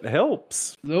thing that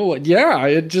helps. Oh yeah,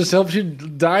 it just helps you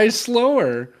die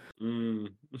slower.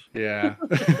 Yeah.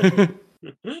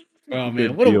 Oh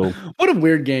man, what a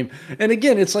weird game. And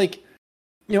again, it's like,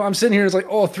 I'm sitting here, it's like,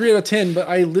 3 out of 10, but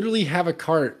I literally have a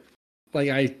cart. Like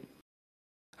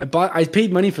I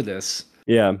paid money for this.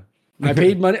 Yeah. I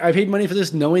paid money for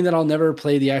this knowing that I'll never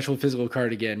play the actual physical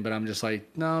card again, but I'm just like,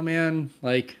 no man,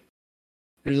 like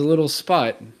there's a little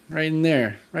spot right in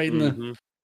there, right in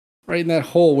that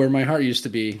hole where my heart used to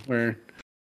be, where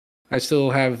I still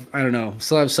have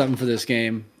something for this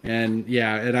game. And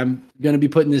yeah, and I'm going to be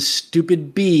putting this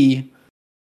stupid bee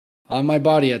on my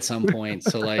body at some point.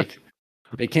 So like,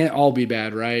 they can't all be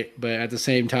bad, right? But at the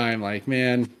same time, like,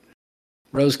 man,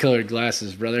 rose-colored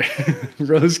glasses, brother.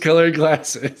 Rose-colored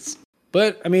glasses.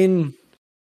 But I mean,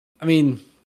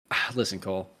 listen,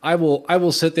 Cole, I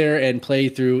will sit there and play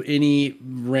through any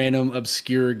random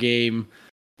obscure game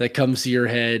that comes to your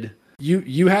head.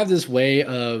 You have this way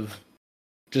of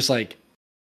just like,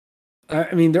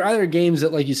 I mean, there are other games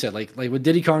that, like you said, like with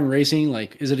Diddy Kong Racing,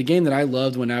 like, is it a game that I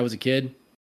loved when I was a kid?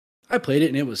 I played it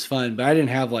and it was fun, but I didn't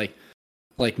have like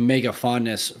mega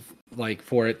fondness like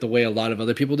for it the way a lot of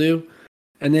other people do.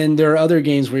 And then there are other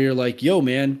games where you're like, yo,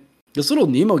 man, this little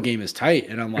Nemo game is tight.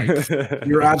 And I'm like,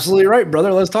 you're absolutely right,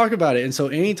 brother. Let's talk about it. And so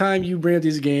anytime you bring up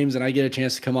these games and I get a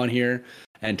chance to come on here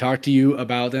and talk to you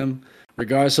about them,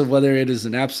 regardless of whether it is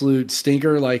an absolute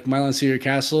stinker like Milon Seer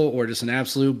Castle or just an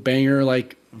absolute banger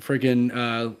like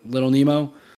freaking Little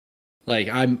Nemo, like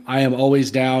I am always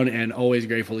down and always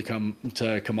grateful to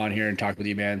come on here and talk with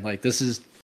you, man. Like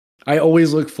I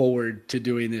always look forward to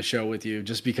doing this show with you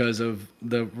just because of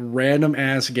the random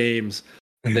ass games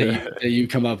that you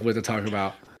come up with to talk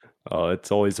about. Oh,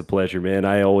 it's always a pleasure, man.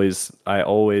 I always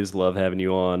love having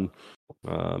you on.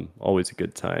 Always a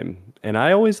good time. And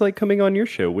I always like coming on your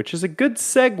show, which is a good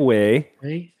segue.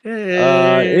 Hey.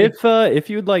 If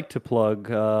you'd like to plug,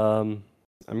 I'm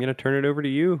gonna turn it over to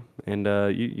you. And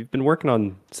you've been working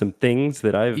on some things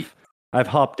that I've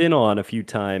hopped in on a few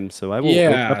times, so I will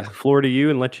open up the floor to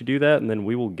you and let you do that, and then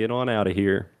we will get on out of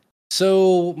here.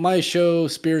 So my show,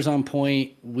 Spears on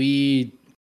Point, we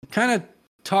kind of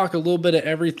talk a little bit of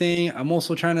everything. I'm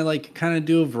also trying to kind of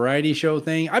do a variety show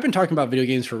thing. I've been talking about video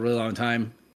games for a really long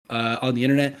time on the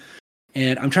internet,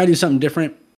 and I'm trying to do something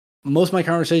different. Most of my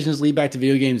conversations lead back to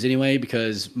video games anyway,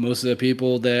 because most of the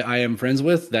people that I am friends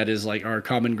with, that is like our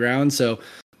common ground. So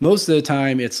most of the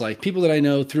time it's like people that I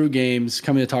know through games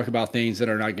coming to talk about things that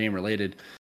are not game related.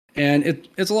 And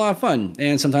it's a lot of fun.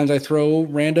 And sometimes I throw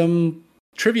random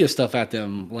trivia stuff at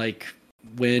them. Like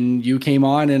when you came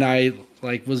on and I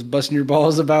was busting your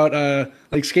balls about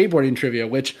skateboarding trivia,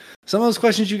 which some of those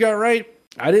questions you got right,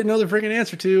 I didn't know the freaking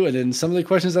answer to. And then some of the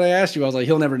questions that I asked you, I was like,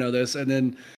 he'll never know this. And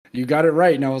then you got it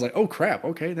right. And I was like, oh crap.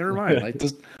 Okay, never mind. Like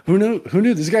who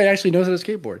knew this guy actually knows how to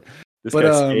skateboard? This But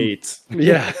guy skates.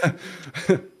 yeah.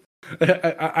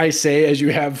 I say as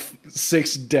you have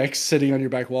 6 decks sitting on your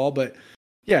back wall, but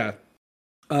yeah.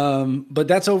 But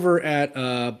that's over at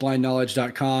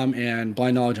blindknowledge.com and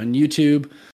Blind Knowledge on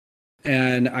YouTube.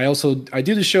 And I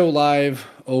do the show live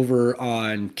over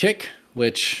on Kick,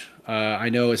 which I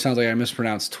know it sounds like I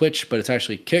mispronounced Twitch, but it's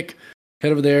actually Kick.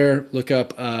 Head over there, look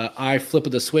up I Flip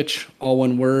of the Switch, all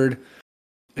one word.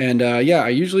 And I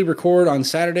usually record on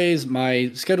Saturdays.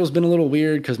 My schedule's been a little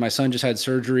weird because my son just had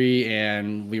surgery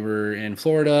and we were in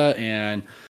Florida and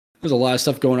there's a lot of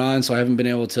stuff going on, so I haven't been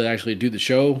able to actually do the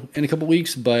show in a couple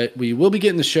weeks, but we will be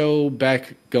getting the show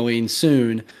back going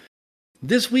soon.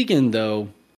 This weekend, though,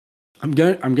 I'm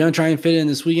gonna try and fit in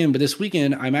this weekend, but this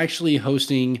weekend I'm actually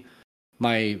hosting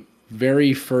my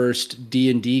very first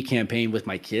D&D campaign with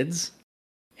my kids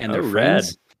and their friends.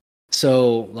 Rad.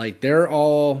 So like they are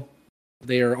all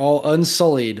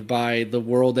unsullied by the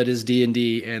world that is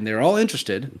D&D, and they're all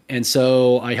interested. And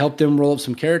so I helped them roll up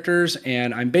some characters,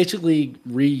 and I'm basically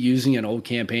reusing an old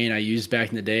campaign I used back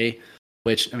in the day,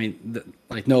 which, I mean,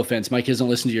 like, no offense, my kids don't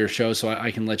listen to your show, so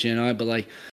I can let you in on it, but like,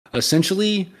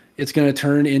 essentially, it's going to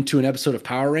turn into an episode of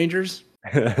Power Rangers,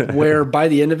 where by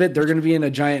the end of it, they're going to be in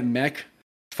a giant mech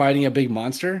fighting a big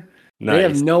monster. Nice. They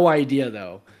have no idea,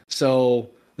 though. So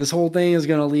this whole thing is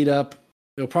going to lead up.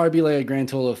 It'll probably be like a grand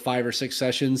total of 5 or 6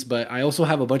 sessions, but I also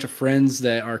have a bunch of friends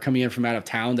that are coming in from out of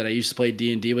town that I used to play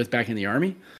D&D with back in the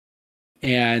Army.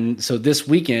 And so this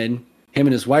weekend, him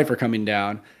and his wife are coming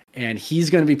down, and he's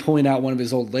going to be pulling out one of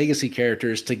his old legacy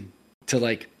characters to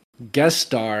like guest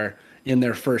star in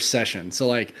their first session. So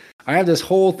like I have this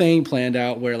whole thing planned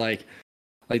out where like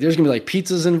there's gonna be like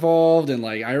pizzas involved, and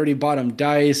like I already bought him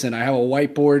dice, and I have a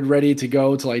whiteboard ready to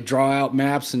go to like draw out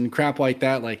maps and crap like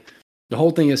that. Like the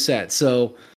whole thing is set.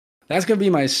 So that's gonna be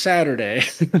my Saturday.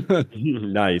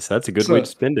 Nice. That's a good way to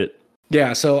spend it.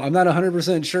 Yeah. So I'm not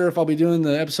 100% sure if I'll be doing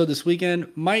the episode this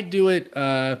weekend. Might do it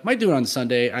on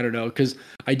Sunday. I don't know, because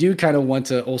I do kind of want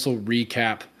to also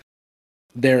recap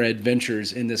their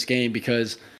adventures in this game,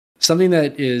 because something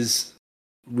that is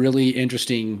really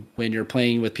interesting when you're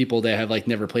playing with people that have like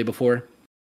never played before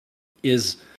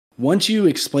is once you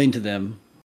explain to them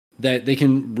that they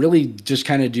can really just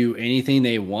kind of do anything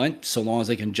they want so long as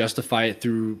they can justify it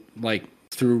through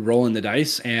rolling the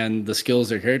dice and the skills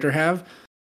their character have,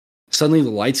 suddenly the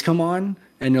lights come on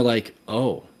and you're like,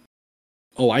 oh,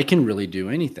 I can really do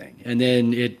anything. And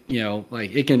then it,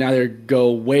 like it can either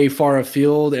go way far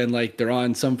afield and like they're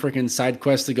on some freaking side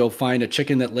quest to go find a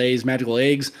chicken that lays magical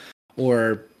eggs,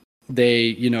 or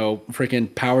they,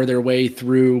 freaking power their way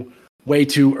through way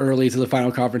too early to the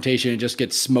final confrontation and just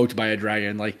get smoked by a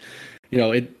dragon. Like,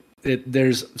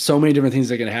 there's so many different things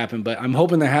that can happen, but I'm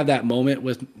hoping to have that moment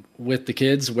with the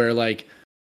kids where like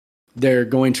they're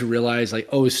going to realize like,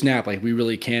 oh snap, like we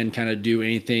really can kind of do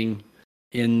anything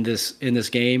in this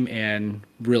game and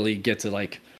really get to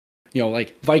like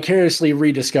vicariously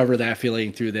rediscover that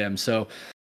feeling through them. So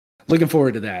looking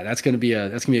forward to that. That's gonna be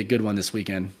a good one this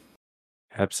weekend.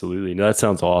 Absolutely. No, that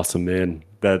sounds awesome, man.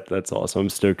 That's awesome. I'm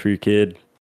stoked for your kid.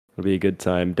 It'll be a good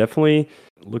time. Definitely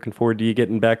looking forward to you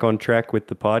getting back on track with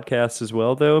the podcast as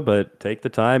well, though. But take the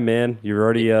time, man. You're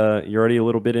already a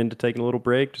little bit into taking a little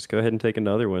break. Just go ahead and take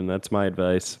another one. That's my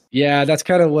advice. Yeah, that's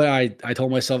kind of what I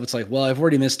told myself. It's like, well, I've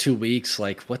already missed 2 weeks.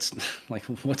 Like, what's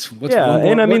yeah,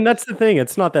 and I mean that's the thing.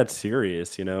 It's not that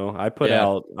serious, I put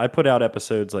out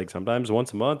episodes like sometimes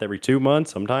once a month, every 2 months,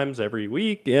 sometimes every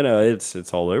week.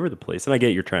 It's all over the place. And I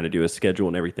get you're trying to do a schedule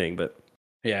and everything, but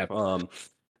yeah.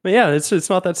 But yeah, it's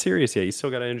not that serious. Yeah, you still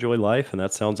got to enjoy life, and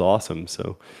that sounds awesome.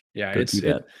 So yeah, it's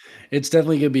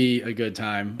definitely gonna be a good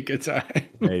time. Good time.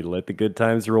 Hey, let the good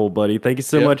times roll, buddy. Thank you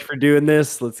so much for doing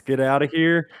this. Let's get out of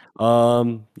here.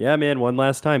 Yeah, man. One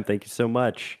last time, thank you so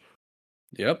much.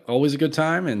 Yep, always a good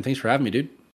time, and thanks for having me, dude.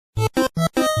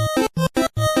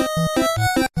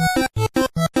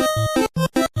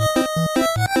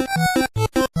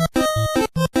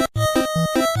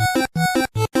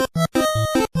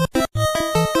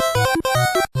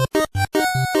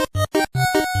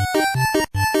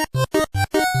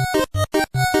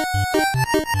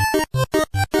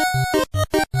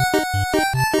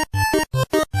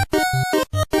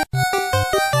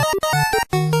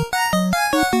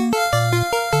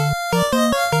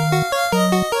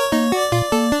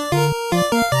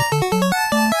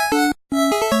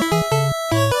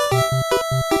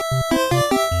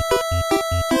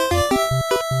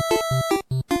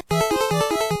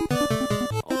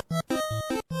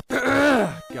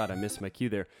 My cue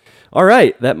there. All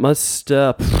right, that must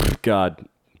God,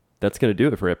 that's gonna do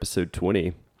it for episode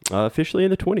 20. Officially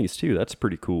in the 20s too. That's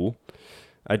pretty cool.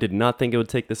 I did not think it would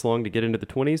take this long to get into the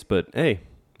 20s, but hey,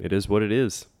 It is what it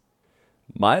is.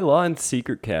 Milon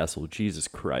Secret Castle. Jesus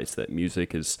Christ, that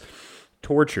music is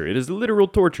torture. It is literal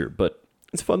torture, but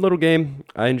it's a fun little game.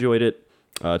 I enjoyed it.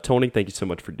 Tony, thank you so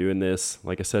much for doing this.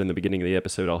 Like I said in the beginning of the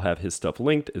episode, I'll have his stuff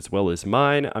linked as well as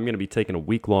mine. I'm going to be taking a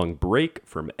week-long break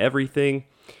from everything,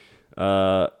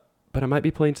 but I might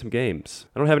be playing some games.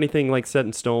 I don't have anything like set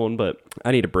in stone, but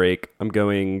I need a break. I'm not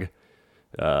going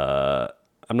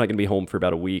to be home for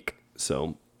about a week,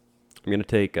 so I'm going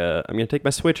to take my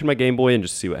Switch and my Game Boy and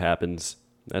just see what happens.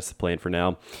 That's the plan for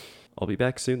now. I'll be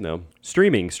back soon though.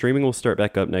 Streaming will start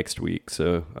back up next week,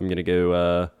 so I'm going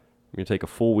to take a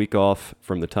full week off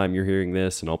from the time you're hearing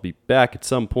this, and I'll be back at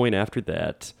some point after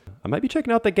that. I might be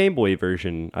checking out the Game Boy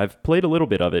version. I've played a little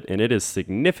bit of it, and it is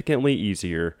significantly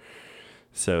easier.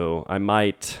 So I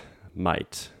might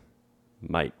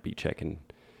be checking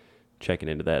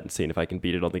into that and seeing if I can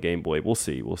beat it on the Game Boy. We'll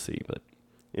see. But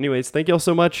anyways, thank y'all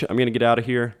so much. I'm going to get out of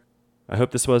here. I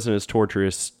hope this wasn't as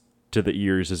torturous to the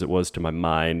ears as it was to my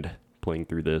mind playing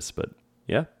through this. But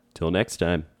yeah, till next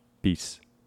time. Peace.